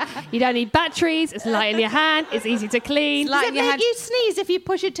chat, you don't need batteries. It's light in your hand. It's easy to clean. Does it make you sneeze if you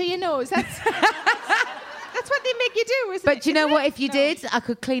push it to your nose? That's what they make you do, isn't it? But you know what? If you did, I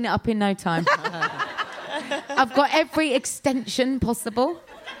could clean it up in no time. I've got every extension possible.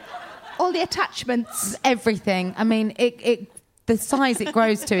 All the attachments. Everything. I mean, the size it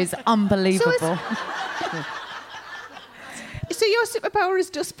grows to is unbelievable. So your superpower is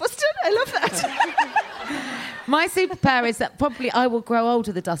dustbuster? I love that. My superpower is that probably I will grow old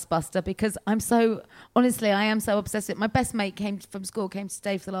with the dustbuster because I am so obsessed with it. My best mate came from school, came to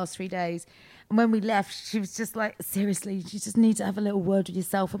stay for the last 3 days. And when we left, she was just like, seriously, you just need to have a little word with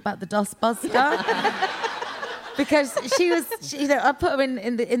yourself about the dustbuster. Because I put her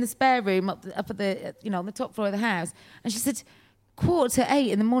in the spare room up at the on the top floor of the house, and she said, 7:45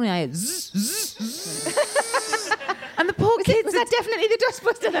 in the morning, I heard zzz, zzz, zzz. And the poor kids. Was that definitely the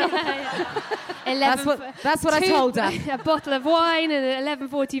dustbuster? That's what I told her. A bottle of wine and at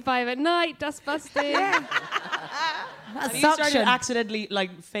 11:45 at night, dustbuster. Yeah. Have you started accidentally,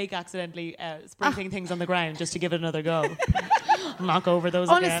 fake accidentally sprinkling things on the ground just to give it another go? Knock over those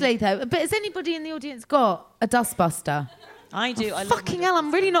Honestly, again. though, but has anybody in the audience got a dustbuster? I do. I love fucking hell,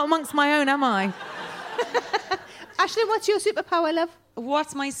 I'm really not amongst my own, am I? Ashley, what's your superpower, love?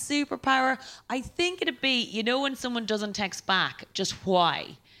 What's my superpower? I think it'd be, when someone doesn't text back, just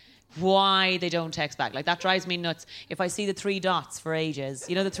why they don't text back. Like, that drives me nuts. If I see the 3 dots for ages,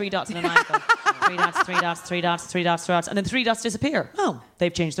 the 3 dots in an icon. 3 dots, 3 dots, 3 dots, 3 dots, 3 dots, and then 3 dots disappear. Oh,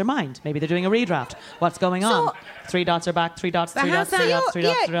 they've changed their mind. Maybe they're doing a redraft. What's going on? 3 dots are back, 3 dots, 3 dots, 3 dots, 3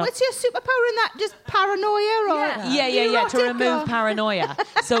 dots, 3 dots. What's your superpower in that? Just paranoia or Yeah, to remove paranoia.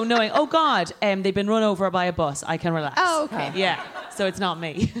 So knowing, oh God, they've been run over by a bus, I can relax. Oh, okay. Yeah. So it's not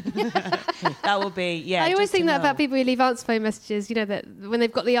me. That will be, I always think that about people who leave answer phone messages, that when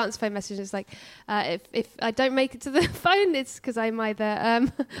they've got the answer phone message, it's like, if I don't make it to the phone, it's because I'm either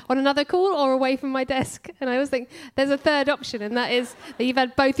on another call or away from my desk. And I always think there's a third option, and that is that you've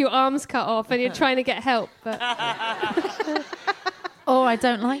had both your arms cut off and you're trying to get help. But or I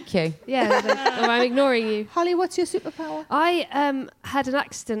don't like you. Yeah, or I'm ignoring you. Holly, what's your superpower? I had an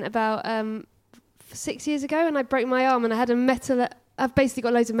accident about 6 years ago, and I broke my arm, and I had I've basically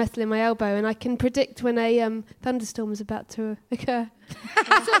got loads of metal in my elbow, and I can predict when a thunderstorm is about to occur. Is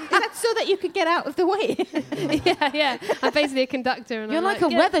that so that you could get out of the way? Yeah. I'm basically a conductor. And You're like a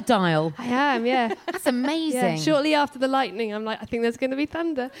weather dial. I am, yeah. That's amazing. Yeah. Shortly after the lightning, I'm like, I think there's going to be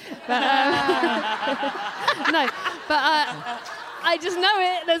thunder. But, no, but... I just know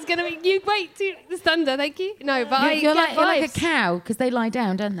it. There's going to be... You wait, there's thunder, thank you. No, but you're like a cow, because they lie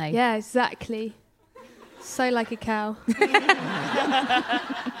down, don't they? Yeah, exactly. So like a cow.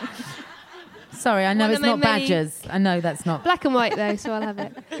 Sorry, I know it's not badgers. I know that's not... Black and white, though, so I'll have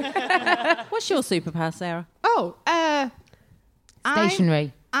it. What's your superpower, Sarah? Oh,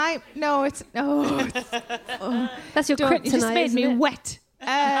 stationary. No, it's... Oh, that's your kryptonite. You just made me wet.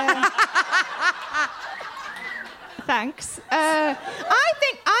 Thanks. I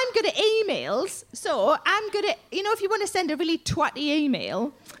think I'm good at emails, so I'm good at... if you want to send a really twatty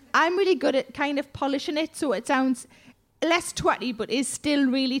email, I'm really good at kind of polishing it so it sounds less twatty but is still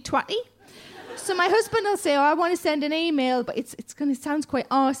really twatty. So my husband will say, I want to send an email, but it's going to sound quite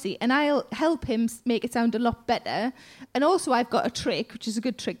arsey, and I'll help him make it sound a lot better. And also I've got a trick, which is a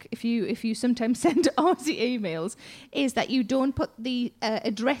good trick if you sometimes send arsey emails, is that you don't put the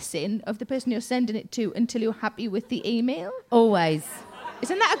address in of the person you're sending it to until you're happy with the email. Always.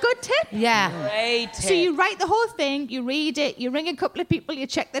 Isn't that a good tip? Yeah. Great tip. So you write the whole thing, you read it, you ring a couple of people, you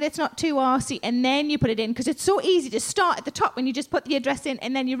check that it's not too arsey, and then you put it in, because it's so easy to start at the top when you just put the address in,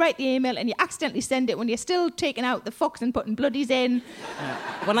 and then you write the email and you accidentally send it when you're still taking out the fucks and putting bloodies in.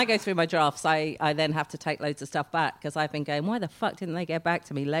 When I go through my drafts, I then have to take loads of stuff back, because I've been going, why the fuck didn't they get back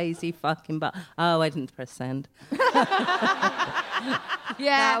to me? Lazy fucking butt. Oh, I didn't press send.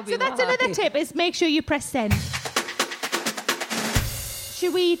 Yeah, so that's another tip, is make sure you press send.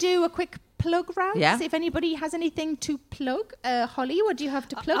 Should we do a quick plug round? Yeah. See if anybody has anything to plug. Holly, what do you have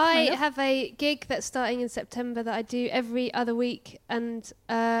to plug? I have a gig that's starting in September that I do every other week, and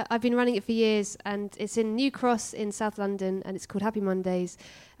I've been running it for years, and it's in New Cross in South London, and it's called Happy Mondays,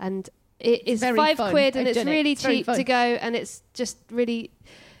 and it is £5, and it's really cheap to go, and it's just really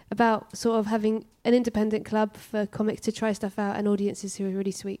about sort of having an independent club for comics to try stuff out and audiences who are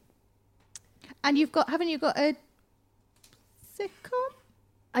really sweet. And haven't you got a sitcom?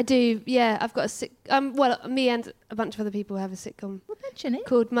 I do, yeah. I've got a well, me and a bunch of other people have a sitcom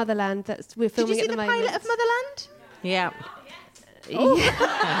called Motherland we're filming at the moment. Did you see the pilot of Motherland? Yeah.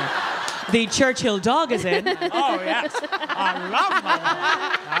 Oh. The Churchill dog is in. Oh, yes. I love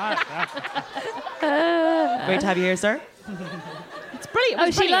Motherland. Great to have you here, sir. It's brilliant.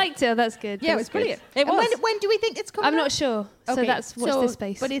 Oh, she liked it. Oh, that's good. Yeah, it was brilliant. It was. When do we think it's coming I'm not sure. Okay. So that's watch this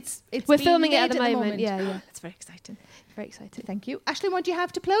space. But it's we're filming it at the moment. Yeah. That's very exciting. Very excited. Thank you. Ashley, what do you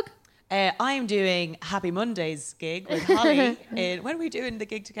have to plug? I am doing Happy Mondays gig with Holly. When are we doing the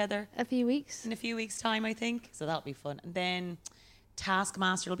gig together? A few weeks. In a few weeks' time, I think. So that'll be fun. And then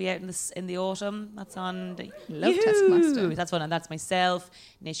Taskmaster will be out in the autumn. That's on the... Love Taskmaster. That's fun. And that's myself,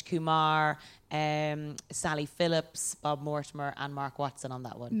 Nish Kumar, Sally Phillips, Bob Mortimer, and Mark Watson on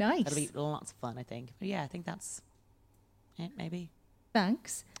that one. Nice. That'll be lots of fun, I think. But yeah, I think that's it, maybe.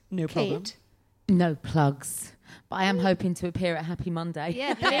 Thanks. No problem. Kate? No plugs. But I am hoping to appear at Happy Monday.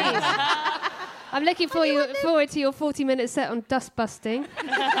 Yeah, please. I'm looking forward to your 40-minute set on dust busting.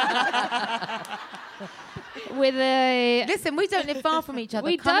 With a... Listen, we don't live far from each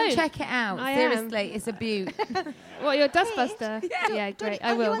other. Come and check it out. Seriously, it's a beaut. What, your dust buster? Yeah, great.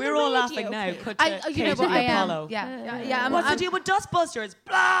 I will. We're all laughing now. You know what I am. Apollo. Yeah. What's the deal with dustbusters?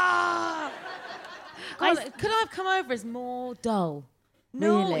 Blah! could I have come over as more dull?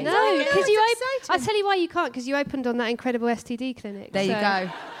 No, really? No, because I'll tell you why you can't, because you opened on that incredible STD clinic. There you go.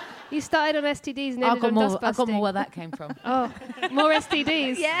 You started on STDs and ended on dust busting. I got more where that came from. Oh, more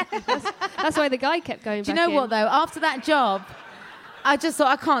STDs? Yeah. That's why the guy kept going back in. Do you know what, though? After that job, I just thought,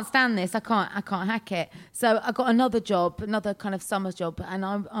 I can't stand this. I can't hack it. So I got another job, another kind of summer job, and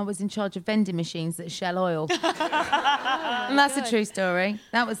I was in charge of vending machines at Shell Oil. And that's a true story.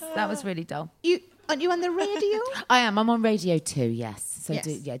 That was really dull. Aren't you on the radio? I am. I'm on Radio 2, yes. So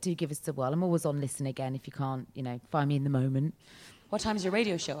do give us a whirl. I'm always on Listen Again if you can't, find me in the moment. What time is your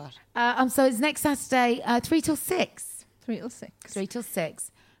radio show at? So it's next Saturday, 3 till 6. 3 till 6. 3 till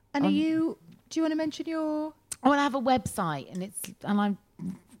 6. And do you want to mention your... I want to have a website, and I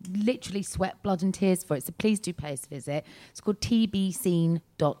literally sweat blood and tears for it, so please do pay us a visit. It's called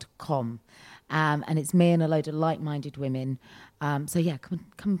tbscene.com, and it's me and a load of like-minded women. So yeah,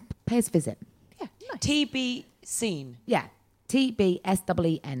 come pay us a visit. Yeah, nice. TB Scene. Yeah,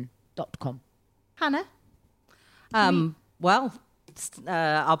 tbscene.com. Hannah? Well,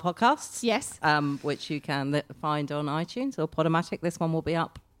 our podcasts. Yes. Which you can find on iTunes or Podomatic. This one will be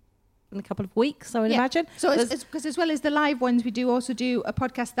up in a couple of weeks, I would imagine. So because as well as the live ones, we do also do a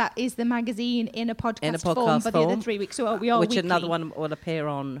podcast that is the magazine in a podcast form for the other 3 weeks. So we are weekly. Another one will appear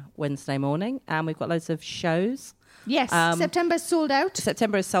on Wednesday morning. And we've got loads of shows. Yes, September's sold out.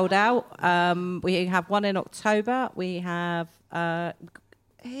 September is sold out. We have one in October. We have...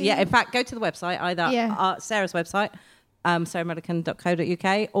 in fact, go to the website, either Sarah's website,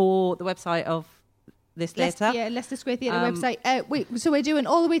 sarahmillican.co.uk, or the website of this theatre. Leicester Square Theatre website. So we're doing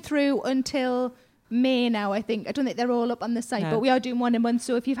all the way through until May now, I think. I don't think they're all up on the site, but we are doing one a month.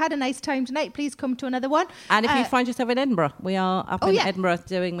 So if you've had a nice time tonight, please come to another one. And if you find yourself in Edinburgh, we are up in Edinburgh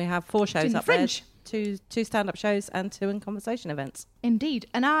we have 4 shows up Fringe. there. Two stand-up shows and 2 in-conversation events. Indeed.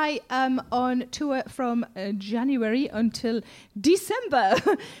 And I am on tour from January until December.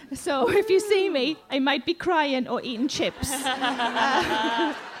 So if you see me, I might be crying or eating chips.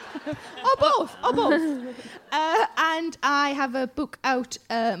 Or both. And I have a book out.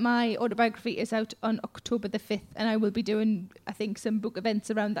 My autobiography is out on October the 5th, and I will be doing, I think, some book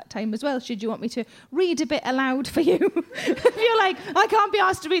events around that time as well. Should you want me to read a bit aloud for you? If you're like, I can't be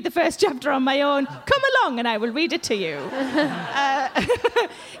asked to read the first chapter on my own, come along and I will read it to you.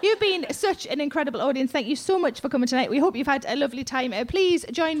 You've been such an incredible audience. Thank you so much for coming tonight. We hope you've had a lovely time. Please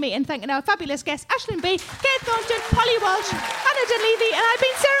join me in thanking our fabulous guests, Aisling B, Kate Thornton, Polly Walsh, Hannah Dunleavy, and I've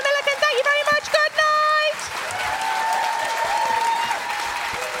been Sarah Millican. Thank you very much. Good night.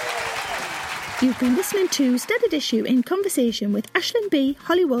 You've been listening to Standard Issue in conversation with Aisling B,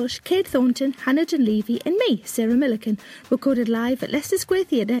 Holly Walsh, Kate Thornton, Hannah Dunleavy and me, Sarah Millican, recorded live at Leicester Square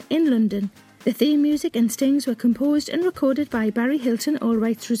Theatre in London. The theme music and stings were composed and recorded by Barry Hilton, all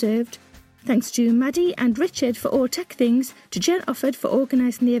rights reserved. Thanks to Maddie and Richard for all tech things, to Jen Offord for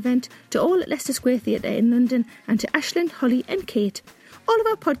organising the event, to all at Leicester Square Theatre in London, and to Aisling, Holly and Kate. All of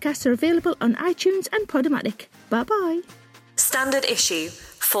our podcasts are available on iTunes and Podomatic. Bye-bye. Standard Issue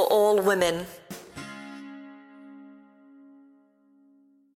for all women.